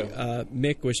 maybe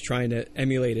Mick was trying to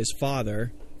emulate his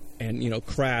father, and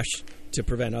crash to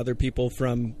prevent other people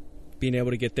from being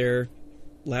able to get their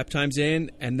lap times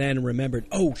in, and then remembered,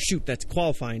 oh shoot, that's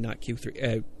qualifying, not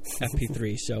Q3,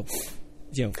 FP3. So,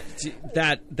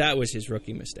 that was his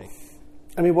rookie mistake.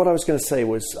 I mean, what I was going to say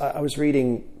was, I was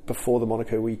reading before the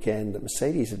Monaco weekend that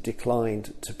Mercedes have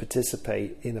declined to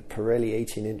participate in a Pirelli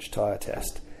 18-inch tyre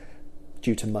test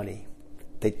due to money.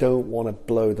 They don't want to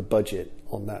blow the budget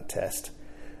on that test,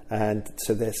 and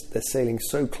so they're sailing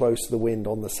so close to the wind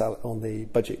on the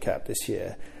budget cap this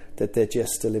year that they're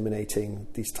just eliminating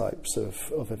these types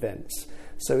of events.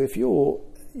 So if you're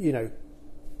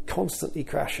constantly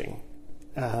crashing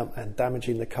and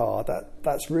damaging the car,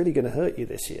 that's really going to hurt you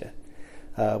this year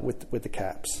with the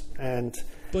caps.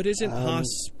 But isn't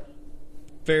Haas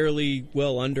fairly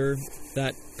well under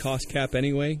that cost cap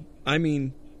anyway? I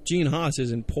mean, Gene Haas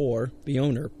isn't poor, the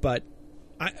owner, but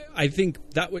I think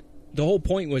the whole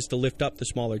point was to lift up the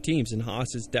smaller teams, and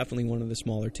Haas is definitely one of the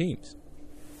smaller teams.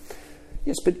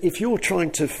 Yes, but if you're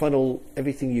trying to funnel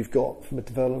everything you've got from a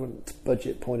development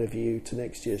budget point of view to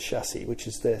next year's chassis, which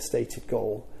is their stated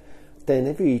goal, then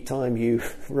every time you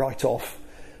write off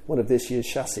one of this year's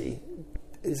chassis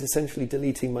is essentially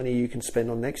deleting money you can spend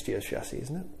on next year's chassis,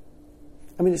 isn't it?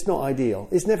 I mean, it's not ideal.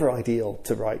 It's never ideal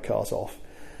to write cars off.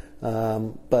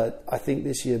 But I think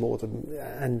this year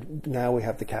and now we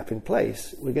have the cap in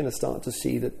place, we're going to start to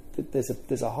see that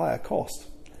there's a higher cost,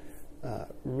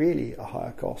 really a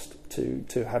higher cost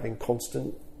to having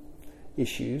constant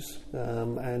issues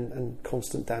and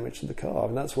constant damage to the car.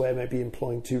 And that's where maybe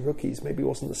employing two rookies maybe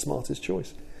wasn't the smartest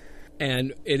choice.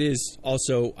 And it is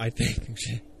also, I think,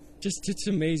 it's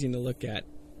amazing to look at.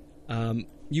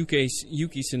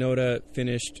 Yuki Tsunoda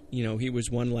finished, he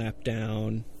was one lap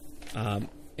down.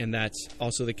 And that's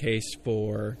also the case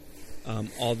for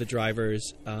all the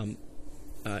drivers,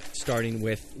 starting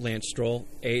with Lance Stroll,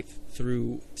 8th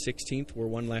through 16th were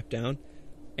one lap down.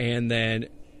 And then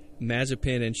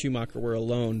Mazepin and Schumacher were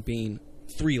alone, being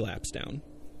 3 laps down.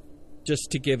 Just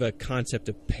to give a concept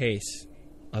of pace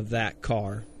of that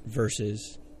car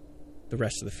versus the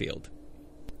rest of the field.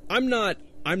 I'm not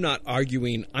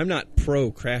arguing, I'm not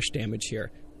pro crash damage here.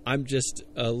 I'm just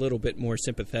a little bit more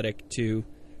sympathetic to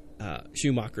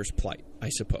Schumacher's plight, I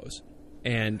suppose.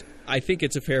 And I think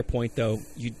it's a fair point, though.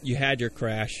 You had your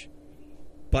crash,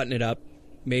 button it up.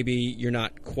 Maybe you're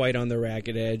not quite on the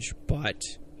ragged edge, but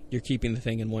you're keeping the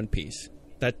thing in one piece.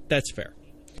 That's fair.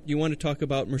 You want to talk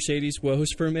about Mercedes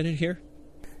woes for a minute here?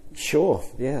 Sure,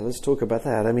 yeah, let's talk about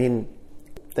that. I mean,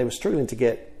 they were struggling to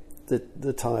get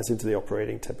the tyres into the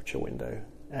operating temperature window,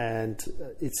 and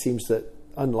it seems that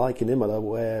unlike in Imola,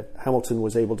 where Hamilton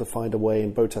was able to find a way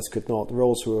and Bottas could not. The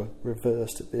roles were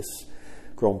reversed at this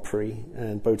Grand Prix,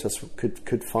 and Bottas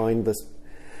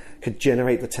could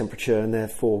generate the temperature and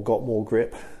therefore got more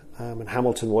grip. And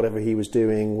Hamilton, whatever he was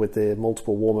doing with the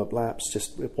multiple warm-up laps,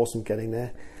 it wasn't getting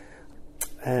there.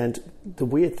 And the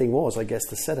weird thing was, I guess,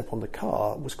 the setup on the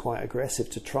car was quite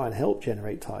aggressive to try and help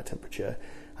generate tyre temperature,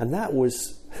 and that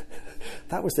was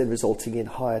then resulting in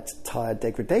higher tyre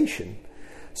degradation.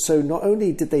 So not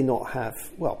only did they not have,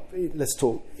 not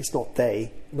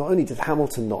only did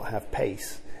Hamilton not have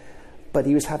pace, but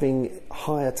he was having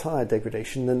higher tyre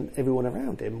degradation than everyone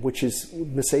around him, which is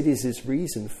Mercedes'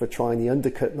 reason for trying the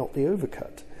undercut, not the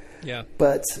overcut. Yeah.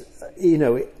 But,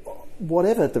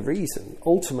 whatever the reason,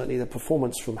 ultimately the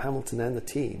performance from Hamilton and the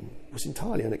team was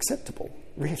entirely unacceptable,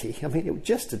 really. I mean, it was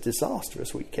just a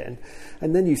disastrous weekend.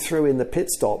 And then you throw in the pit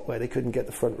stop where they couldn't get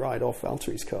the front right off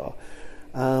Valtteri's car.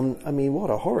 What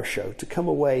a horror show to come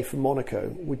away from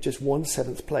Monaco with just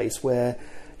 1/7 place where,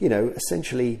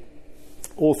 essentially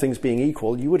all things being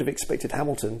equal, you would have expected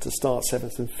Hamilton to start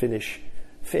 7th and finish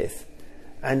 5th.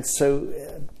 And so,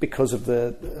 because of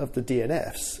the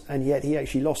DNFs, and yet he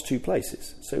actually lost 2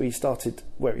 places. So he started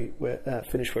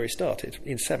finished where he started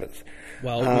in 7th.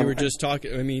 Well, we were just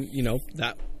talking. I mean,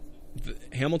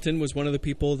 Hamilton was one of the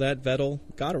people that Vettel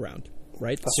got around,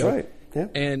 right? That's right. Yeah.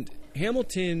 And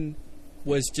Hamilton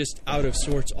was just out of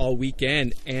sorts all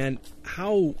weekend, and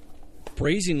how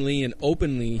brazenly and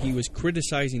openly he was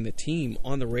criticizing the team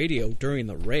on the radio during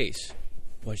the race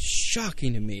was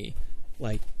shocking to me.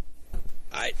 Like,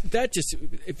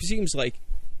 it seems like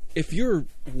if you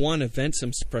want to vent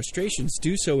some frustrations,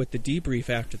 do so at the debrief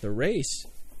after the race,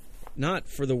 not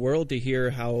for the world to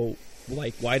hear how,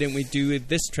 like, why didn't we do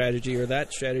this strategy or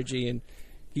that strategy? And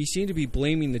he seemed to be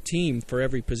blaming the team for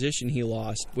every position he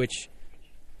lost, which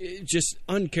is just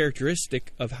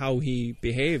uncharacteristic of how he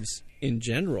behaves in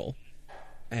general.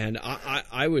 And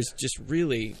I was just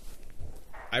really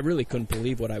couldn't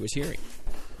believe what I was hearing.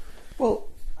 Well,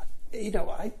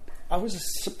 I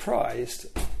was surprised.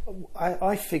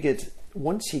 I figured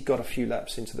once he got a few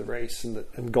laps into the race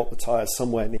and got the tyres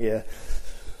somewhere near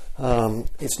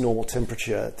its normal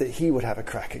temperature, that he would have a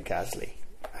crack at Gasly.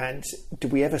 And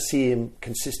did we ever see him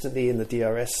consistently in the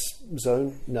DRS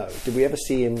zone? No. Did we ever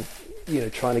see him,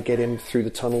 trying to get him through the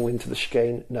tunnel into the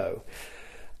chicane? No.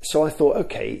 So I thought,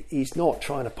 okay, he's not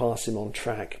trying to pass him on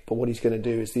track, but what he's going to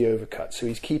do is the overcut. So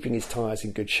he's keeping his tyres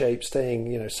in good shape,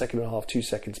 staying, second and a half, 2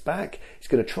 seconds back. He's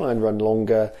going to try and run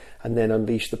longer and then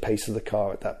unleash the pace of the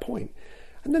car at that point.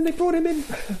 And then they brought him in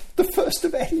the first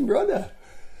of any runner.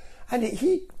 And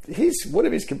one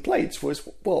of his complaints was,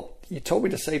 well, you told me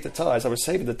to save the tyres. I was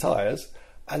saving the tyres,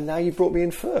 and now you brought me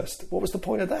in first. What was the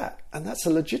point of that? And that's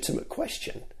a legitimate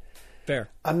question. Fair.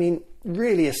 I mean,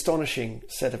 really astonishing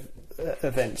set of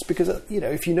events, because if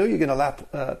you're going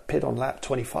to pit on lap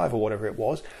 25 or whatever it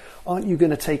was, aren't you going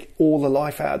to take all the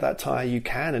life out of that tyre you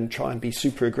can and try and be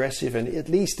super aggressive? And at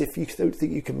least if you don't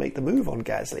think you can make the move on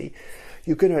Gasly,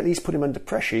 you're going to at least put him under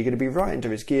pressure. You're going to be right into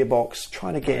his gearbox,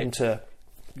 trying to get him to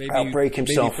outbrake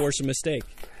himself, maybe force a mistake.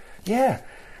 Yeah,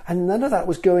 and none of that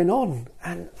was going on,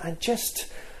 and I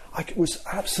was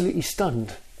absolutely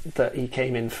stunned that he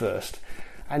came in first.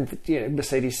 And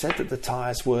Mercedes said that the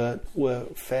tyres were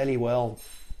fairly well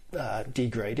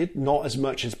degraded, not as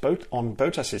much as on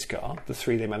Bottas's car, the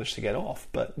 3 they managed to get off,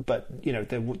 but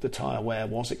the tyre wear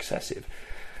was excessive,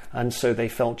 and so they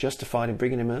felt justified in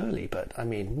bringing him early. But I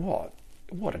mean, what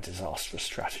a disastrous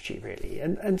strategy, really.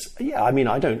 And yeah, I mean,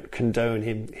 I don't condone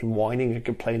him whining and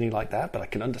complaining like that, but I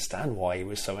can understand why he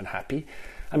was so unhappy.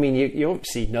 I mean, you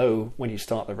obviously know when you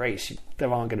start the race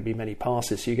there aren't going to be many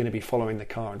passes, so you're going to be following the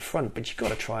car in front, but you've got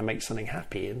to try and make something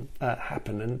happen.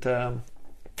 And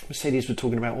Mercedes were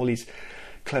talking about all these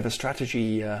clever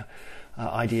strategy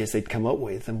ideas they'd come up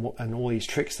with and all these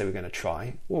tricks they were going to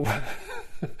try. Well,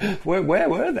 where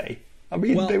were they? I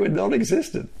mean, they were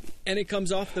non-existent. And it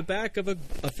comes off the back of a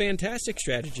fantastic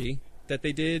strategy that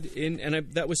they did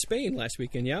that was Spain last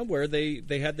weekend, where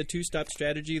they had the 2-stop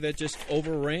strategy that just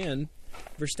overran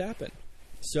Verstappen.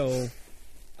 So,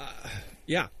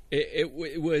 it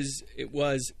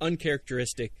was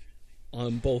uncharacteristic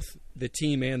on both the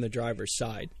team and the driver's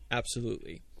side.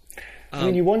 Absolutely. I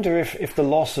mean, you wonder if the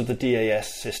loss of the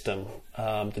DAS system,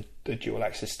 the dual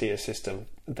axis steer system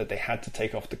that they had to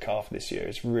take off the car for this year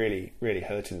is really, really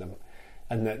hurting them,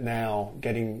 and that now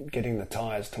getting the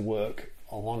tyres to work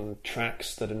on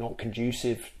tracks that are not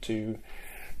conducive to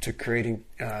creating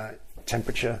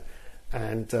temperature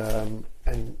and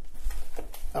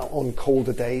on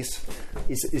colder days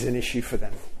is an issue for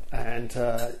them. And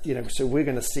so we're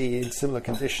going to see in similar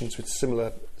conditions with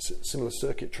similar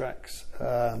circuit tracks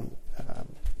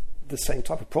the same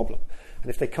type of problem. And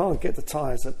if they can't get the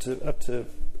tyres up to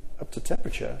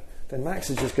temperature, then Max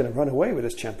is just going to run away with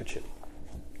this championship.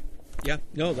 Yeah,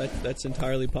 no, that's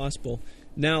entirely possible.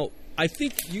 Now, I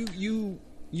think you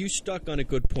stuck on a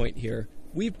good point here.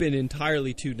 We've been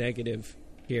entirely too negative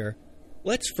here.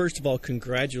 Let's first of all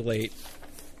congratulate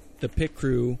the pit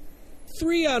crew.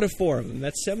 3 out of 4 of them,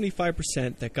 that's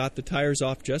 75%, that got the tires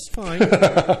off just fine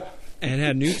and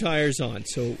had new tires on.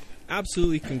 So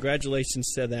absolutely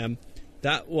congratulations to them.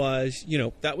 That was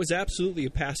absolutely a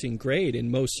passing grade in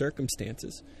most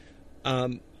circumstances.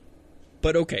 But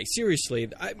okay, seriously,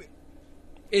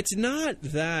 it's not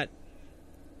that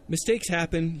mistakes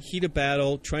happen, heat of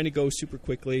battle, trying to go super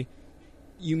quickly,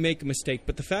 you make a mistake.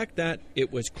 But the fact that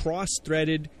it was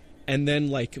cross-threaded and then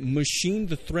machined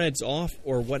the threads off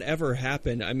or whatever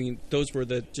happened, I mean, those were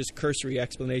the just cursory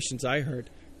explanations I heard.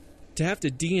 To have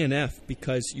to DNF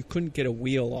because you couldn't get a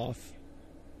wheel off,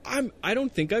 I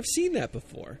don't think I've seen that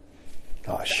before.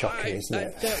 Oh, shocking, isn't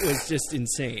it? That was just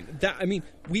insane.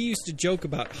 We used to joke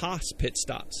about Haas pit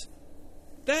stops.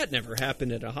 That never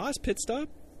happened at a Haas pit stop.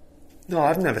 No,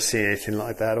 I've never seen anything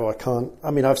like that, or I can't.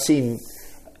 I mean, I've seen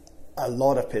a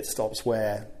lot of pit stops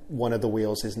where one of the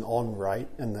wheels isn't on right,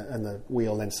 and the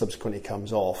wheel then subsequently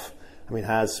comes off. I mean,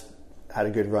 has had a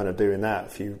good run of doing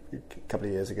that a couple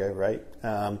of years ago, right?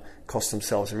 Cost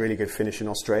themselves a really good finish in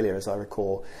Australia, as I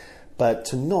recall. But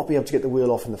to not be able to get the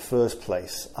wheel off in the first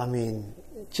place, I mean,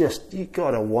 just you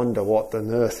got to wonder what on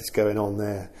earth is going on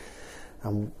there.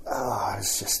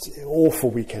 It's just an awful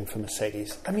weekend for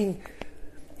Mercedes. I mean,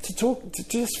 to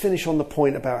just finish on the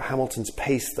point about Hamilton's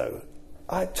pace, though,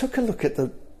 I took a look at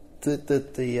the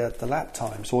lap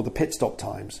times or the pit stop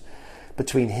times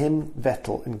between him,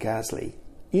 Vettel, and Gasly.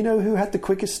 You know who had the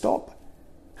quickest stop?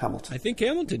 Hamilton. I think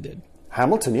Hamilton did.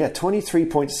 Hamilton, yeah,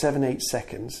 23.78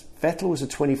 seconds. Vettel was a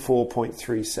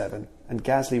 24.37, and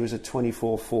Gasly was a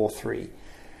 24.43.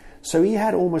 So he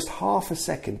had almost half a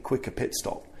second quicker pit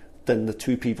stop than the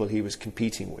two people he was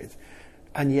competing with,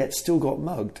 and yet still got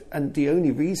mugged. And the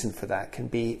only reason for that can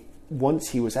be once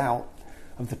he was out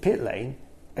of the pit lane,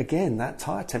 again, that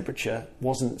tyre temperature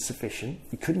wasn't sufficient.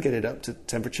 He couldn't get it up to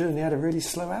temperature, and he had a really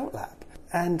slow out lap.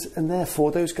 And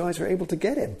therefore, those guys were able to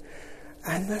get him.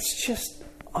 And that's just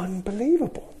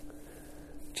unbelievable.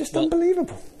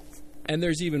 Unbelievable. And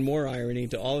there's even more irony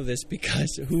to all of this,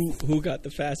 because who got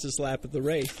the fastest lap of the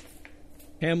race?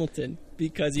 Hamilton,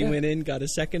 because he went in, got a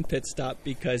second pit stop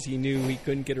because he knew he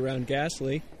couldn't get around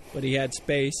Gasly, but he had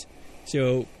space.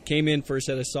 So came in for a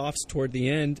set of softs toward the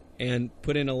end and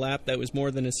put in a lap that was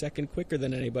more than a second quicker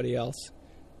than anybody else.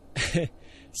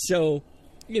 So,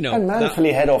 and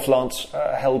manfully held off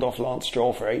Lance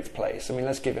Stroll for 8th place. I mean,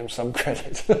 let's give him some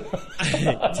credit.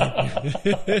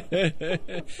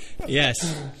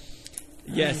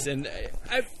 Yes, and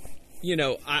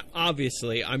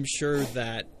obviously, I'm sure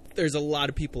that there's a lot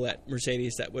of people at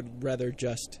Mercedes that would rather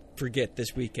just forget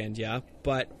this weekend, yeah?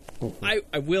 But I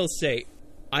will say,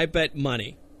 I bet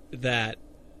money that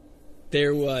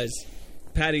there was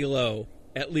Paddy Lowe,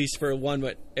 at least for at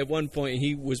one point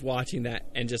he was watching that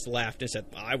and just laughed and said,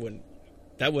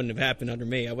 that wouldn't have happened under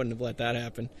me. I wouldn't have let that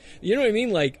happen. You know what I mean?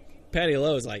 Like, Paddy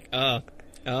Lowe is like,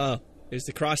 it's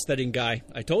the cross-threading guy.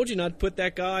 I told you not to put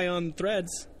that guy on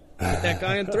threads. Put that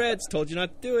guy on threads. Told you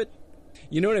not to do it.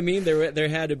 You know what I mean? There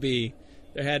had to be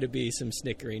some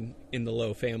snickering in the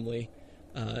Lowe family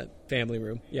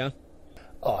room. Yeah.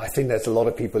 Oh, I think there's a lot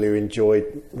of people who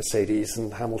enjoyed Mercedes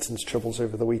and Hamilton's troubles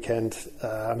over the weekend.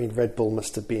 I mean, Red Bull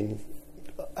must have been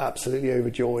absolutely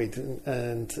overjoyed,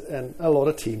 and a lot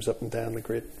of teams up and down the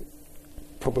grid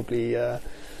probably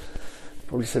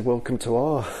said, welcome to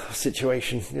our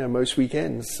situation, most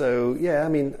weekends. So, yeah, I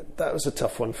mean, that was a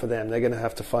tough one for them. They're going to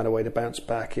have to find a way to bounce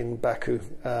back in Baku,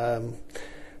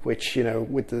 which,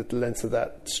 with the length of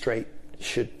that straight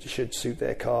should suit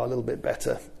their car a little bit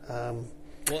better.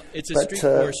 Well, it's a street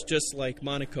course just like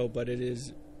Monaco, but it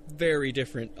is very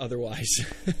different otherwise.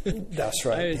 That's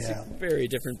right. It's a very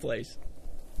different place.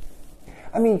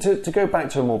 I mean, to go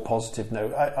back to a more positive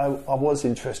note, I was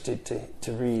interested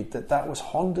to read that was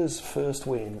Honda's first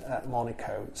win at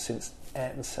Monaco since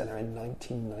Ayrton Senna in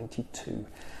 1992.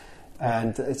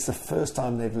 And it's the first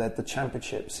time they've led the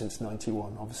championship since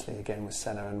 91, obviously, again with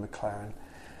Senna and McLaren.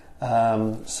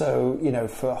 So,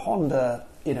 for Honda,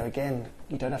 again,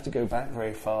 you don't have to go back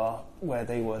very far where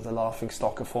they were the laughing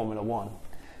stock of Formula One,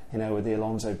 with the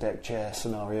Alonso deck chair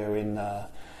scenario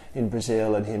in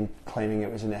Brazil and him claiming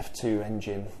it was an F2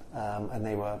 engine, and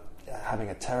they were having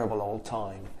a terrible old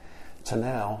time. to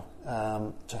now,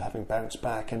 to having bounced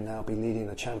back and now be leading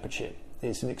the championship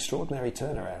is an extraordinary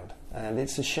turnaround. And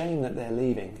it's a shame that they're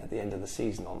leaving at the end of the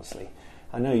season, honestly.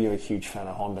 I know you're a huge fan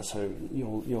of Honda, so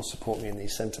you'll support me in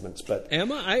these sentiments. But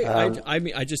am I? I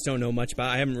mean, I just don't know much about.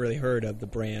 I haven't really heard of the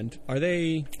brand. Are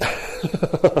they?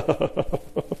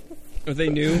 Are they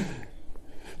new?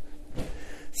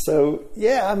 So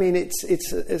yeah, I mean it's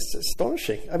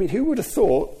astonishing. I mean, who would have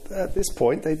thought at this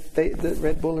point that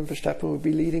Red Bull and Verstappen would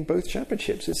be leading both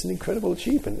championships? It's an incredible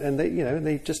achievement, and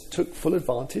they just took full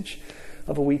advantage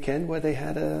of a weekend where they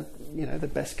had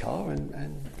the best car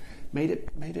and made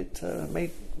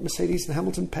Mercedes and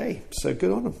Hamilton pay. So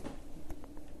good on them.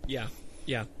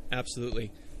 Yeah,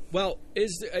 absolutely. Well,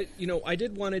 I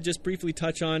did want to just briefly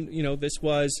touch on, this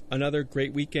was another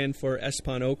great weekend for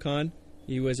Esteban Ocon.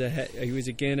 He was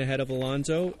again ahead of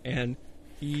Alonso, and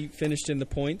he finished in the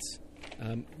points,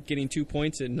 getting 2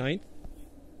 points at 9th,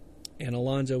 and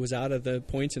Alonso was out of the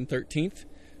points in 13th.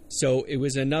 So it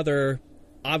was another,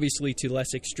 obviously to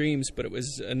less extremes, but it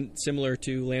was similar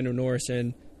to Lando Norris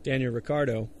and Daniel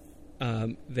Ricciardo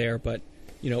there. But,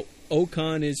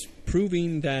 Ocon is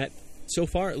proving that, so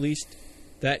far at least,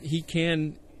 that he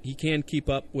can keep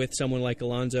up with someone like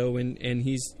Alonso, and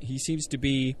he seems to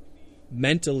be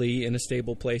mentally in a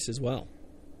stable place as well.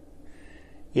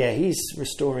 Yeah, he's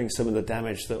restoring some of the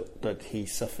damage that he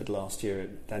suffered last year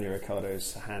at Daniel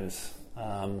Ricciardo's hands.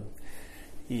 I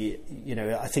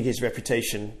think his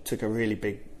reputation took a really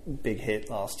big hit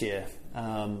last year.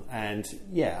 And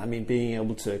yeah, I mean, being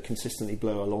able to consistently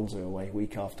blow Alonso away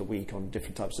week after week on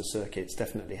different types of circuits,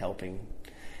 definitely helping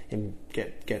him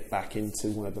get back into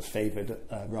one of the favoured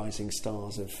rising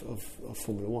stars of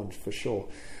Formula One, for sure.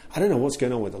 I don't know what's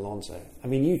going on with Alonso. I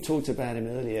mean, you talked about him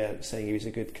earlier, saying he was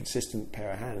a good, consistent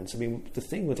pair of hands. I mean, the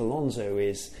thing with Alonso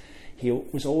is he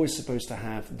was always supposed to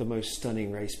have the most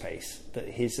stunning race pace, that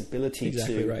his ability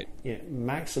to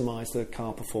maximise the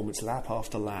car performance lap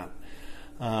after lap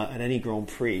at any Grand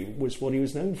Prix was what he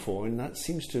was known for, and that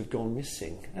seems to have gone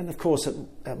missing. And of course,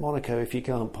 at Monaco, if you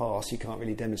can't pass, you can't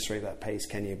really demonstrate that pace,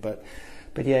 can you? But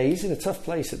yeah, he's in a tough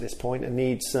place at this point and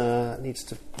needs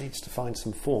to find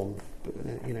some form. But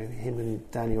him and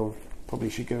Daniel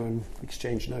probably should go and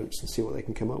exchange notes and see what they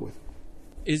can come up with.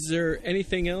 Is there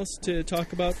anything else to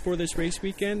talk about for this race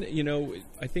weekend?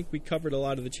 I think we covered a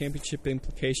lot of the championship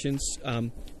implications,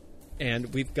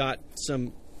 and we got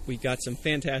some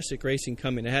fantastic racing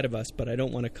coming ahead of us, but I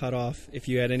don't want to cut off if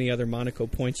you had any other Monaco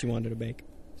points you wanted to make.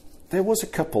 There was a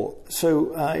couple.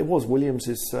 So it was Williams'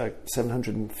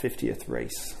 750th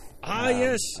race.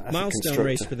 Yes, milestone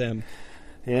race for them.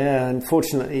 Yeah,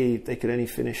 unfortunately, they could only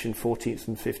finish in 14th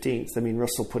and 15th. I mean,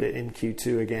 Russell put it in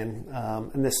Q2 again,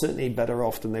 and they're certainly better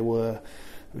off than they were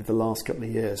with the last couple of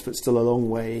years, but still a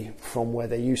long way from where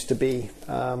they used to be.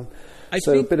 So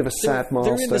a bit of a sad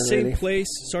milestone. They're in the same really. place.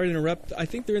 Sorry to interrupt. I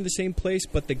think they're in the same place,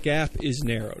 but the gap is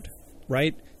narrowed,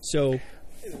 right? So,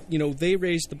 they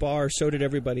raised the bar, so did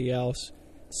everybody else.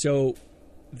 So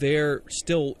they're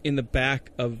still in the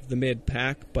back of the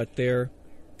mid-pack, but they're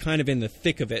kind of in the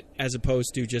thick of it as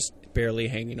opposed to just barely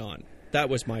hanging on. That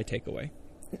was my takeaway.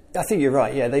 I think you're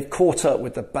right. Yeah, they've caught up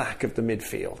with the back of the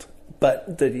midfield.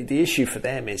 But the issue for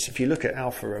them is, if you look at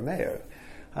Alfa Romeo,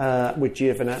 with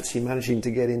Giovinazzi managing to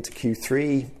get into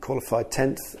Q3, qualified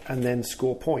 10th, and then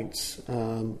score points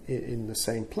in the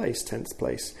same place, 10th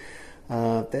place,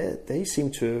 they seem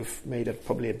to have made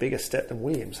probably a bigger step than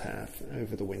Williams have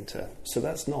over the winter. So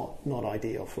that's not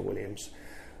ideal for Williams.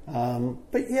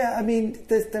 But yeah, I mean,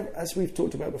 as we've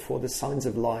talked about before, there's signs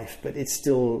of life, but it's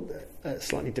still a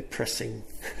slightly depressing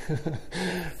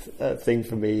thing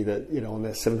for me that, on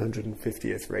their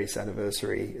 750th race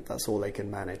anniversary, that's all they can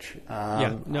manage.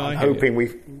 I'm hoping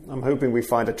we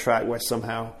find a track where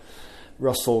somehow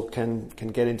Russell can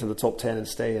get into the top 10 and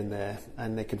stay in there,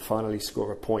 and they can finally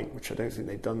score a point, which I don't think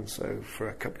they've done so for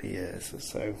a couple of years or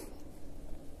so.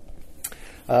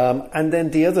 And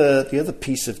then the other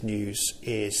piece of news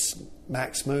is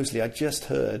Max Mosley. I just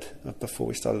heard before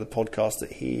we started the podcast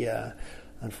that he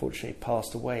unfortunately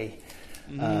passed away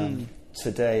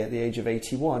today at the age of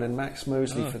 81. And Max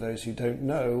Mosley, for those who don't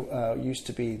know, used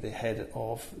to be the head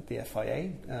of the FIA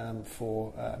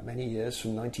for many years,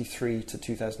 from 93 to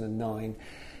 2009,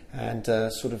 and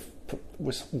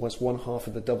was one half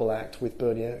of the double act with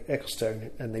Bernie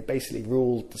Ecclestone, and they basically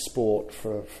ruled the sport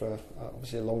for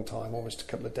obviously a long time, almost a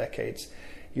couple of decades.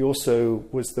 He also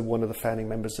was one of the founding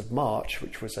members of March,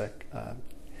 which was a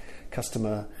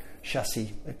customer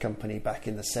chassis company back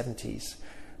in the 70s.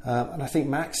 And I think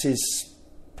Max is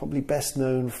probably best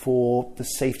known for the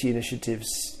safety initiatives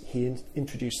he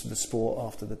introduced to the sport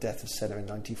after the death of Senna in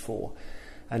 '94,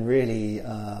 and really,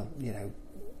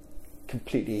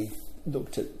 completely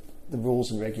looked at the rules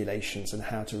and regulations and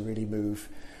how to really move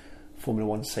Formula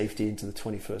One safety into the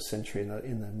 21st century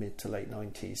in the mid to late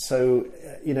 90s. So,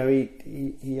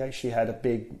 he actually had a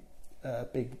big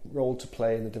role to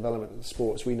play in the development of the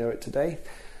sport as we know it today.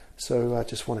 So I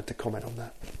just wanted to comment on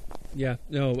that. Yeah,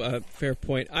 no, fair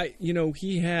point.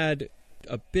 He had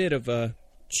a bit of a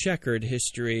checkered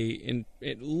history, in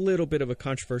a little bit of a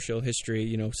controversial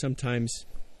history. Sometimes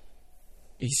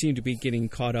he seemed to be getting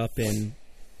caught up in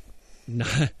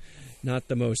not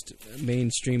the most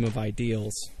mainstream of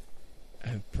ideals,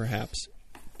 perhaps.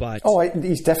 But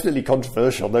he's definitely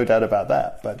controversial, no doubt about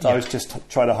that. But I was just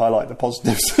trying to highlight the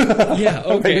positives. Yeah,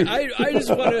 okay. I just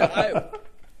want to.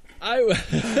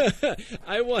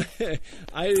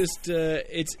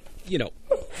 It's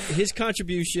his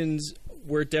contributions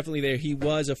were definitely there. He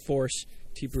was a force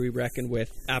to be reckoned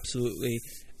with, absolutely,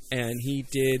 and he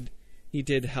did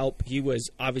help. He was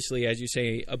obviously, as you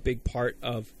say, a big part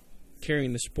of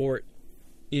carrying the sport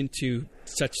into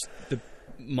such the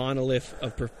monolith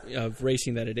of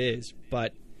racing that it is.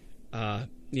 But I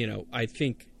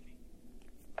think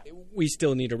we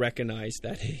still need to recognize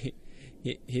that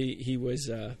he was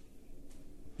a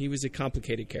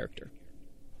complicated character.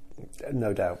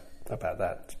 No doubt about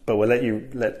that. But we'll let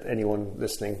anyone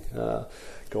listening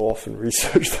go off and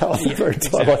research that on their own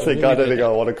time. Exactly. I don't think I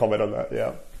want to comment on that.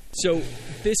 Yeah. So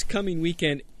this coming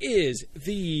weekend is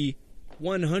the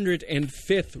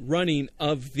 105th running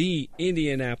of the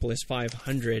Indianapolis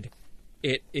 500.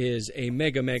 It is a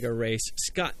mega race.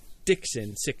 Scott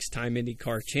Dixon, 6-time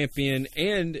IndyCar champion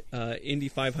and Indy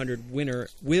 500 winner,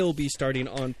 will be starting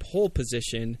on pole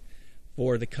position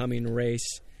for the coming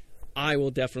race. I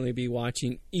will definitely be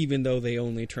watching, even though they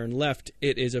only turn left.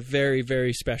 It is a very,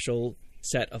 very special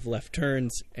set of left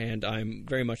turns, and I'm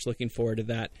very much looking forward to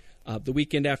that. The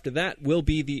weekend after that will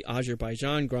be the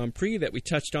Azerbaijan Grand Prix that we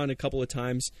touched on a couple of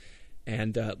times,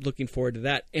 and looking forward to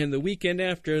that. And the weekend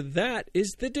after that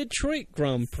is the Detroit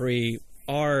Grand Prix,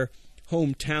 our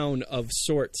hometown of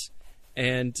sorts.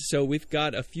 And so we've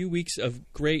got a few weeks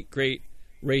of great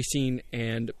racing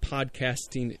and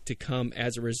podcasting to come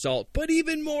as a result. But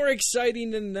even more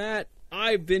exciting than that,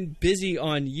 I've been busy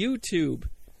on YouTube,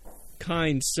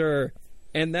 kind sir,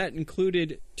 and that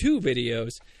included 2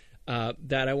 videos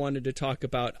that I wanted to talk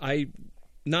about. I,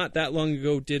 not that long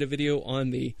ago, did a video on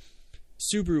the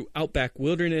Subaru Outback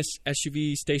Wilderness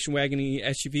SUV, station wagon-y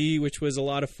SUV, which was a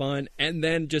lot of fun. And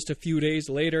then just a few days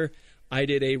later, I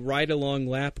did a ride-along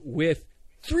lap with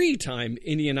 3-time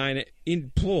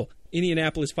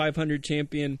Indianapolis 500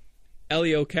 champion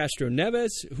Helio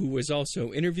Castroneves, who was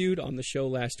also interviewed on the show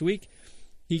last week.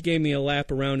 He gave me a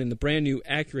lap around in the brand new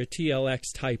Acura TLX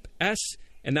Type S,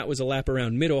 and that was a lap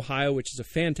around Mid-Ohio, which is a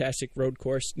fantastic road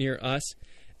course near us.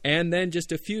 And then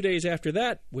just a few days after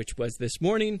that, which was this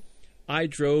morning, I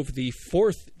drove the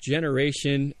 4th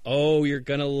generation, oh, you're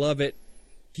going to love it,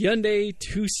 Hyundai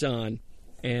Tucson.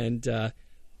 And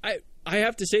I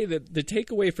have to say that the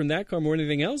takeaway from that car more than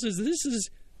anything else is this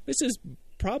is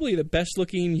probably the best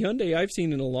looking Hyundai I've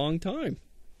seen in a long time.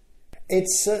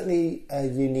 It's certainly a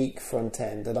unique front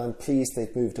end, and I'm pleased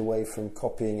they've moved away from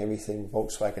copying everything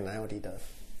Volkswagen and Audi does.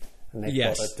 And they've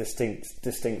got a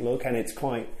distinct look, and it's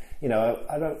quite, I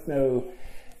don't know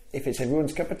if it's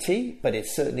everyone's cup of tea, but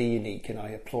it's certainly unique, and I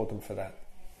applaud them for that.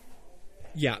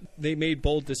 Yeah, they made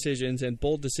bold decisions, and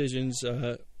bold decisions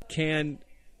can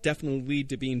definitely lead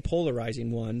to being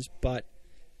polarizing ones, but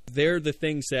they're the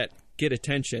things that get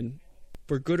attention.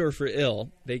 For good or for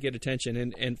ill, they get attention.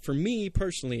 And for me,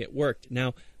 personally, it worked.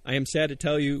 Now, I am sad to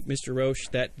tell you, Mr. Roche,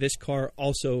 that this car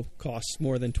also costs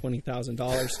more than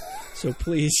 $20,000. So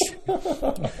please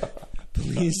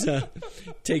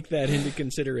take that into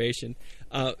consideration.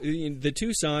 The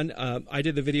Tucson, I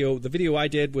did the video. The video I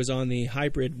did was on the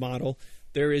hybrid model.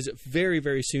 There is very,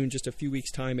 very soon, just a few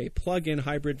weeks' time, a plug-in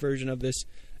hybrid version of this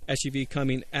SUV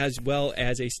coming, as well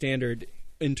as a standard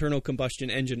internal combustion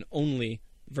engine only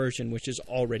version, which is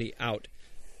already out.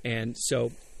 And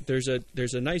so there's a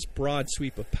nice broad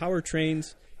sweep of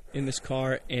powertrains in this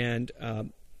car, and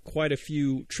quite a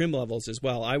few trim levels as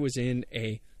well. I was in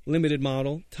a limited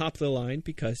model, top of the line,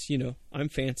 because I'm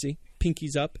fancy,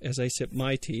 pinkies up as I sip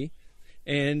my tea.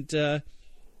 And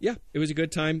yeah, it was a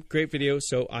good time, great video.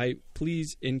 So I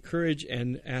please encourage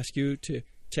and ask you to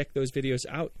check those videos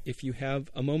out if you have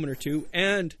a moment or two,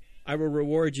 and I will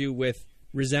reward you with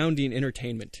resounding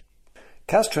entertainment.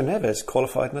 Castroneves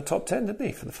qualified in the top 10, didn't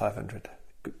he, for the 500?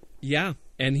 Yeah,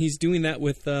 and he's doing that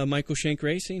with Michael Shank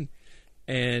Racing.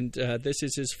 And this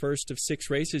is his first of 6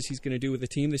 races he's going to do with the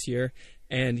team this year.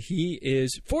 And he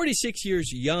is 46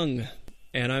 years young,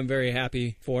 and I'm very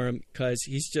happy for him because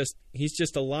he's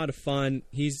just a lot of fun.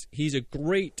 He's a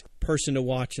great person to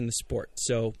watch in the sport,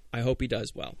 so I hope he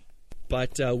does well.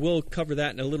 But we'll cover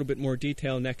that in a little bit more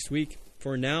detail next week.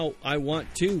 For now, I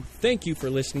want to thank you for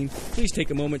listening. Please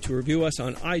take a moment to review us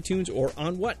on iTunes or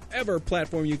on whatever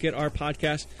platform you get our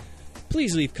podcast.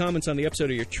 Please leave comments on the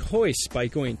episode of your choice by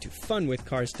going to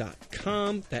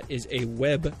funwithcars.com. That is a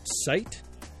website.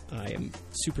 I am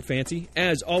super fancy.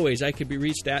 As always, I could be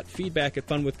reached at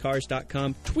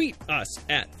feedback@funwithcars.com. Tweet us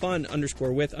at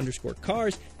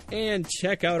fun_with_cars. And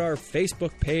check out our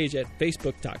Facebook page at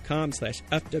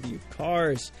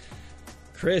facebook.com/FWCars.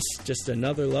 Chris, just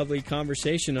another lovely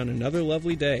conversation on another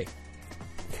lovely day.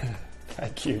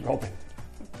 Thank you, Robin.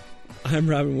 I'm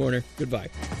Robin Warner. Goodbye.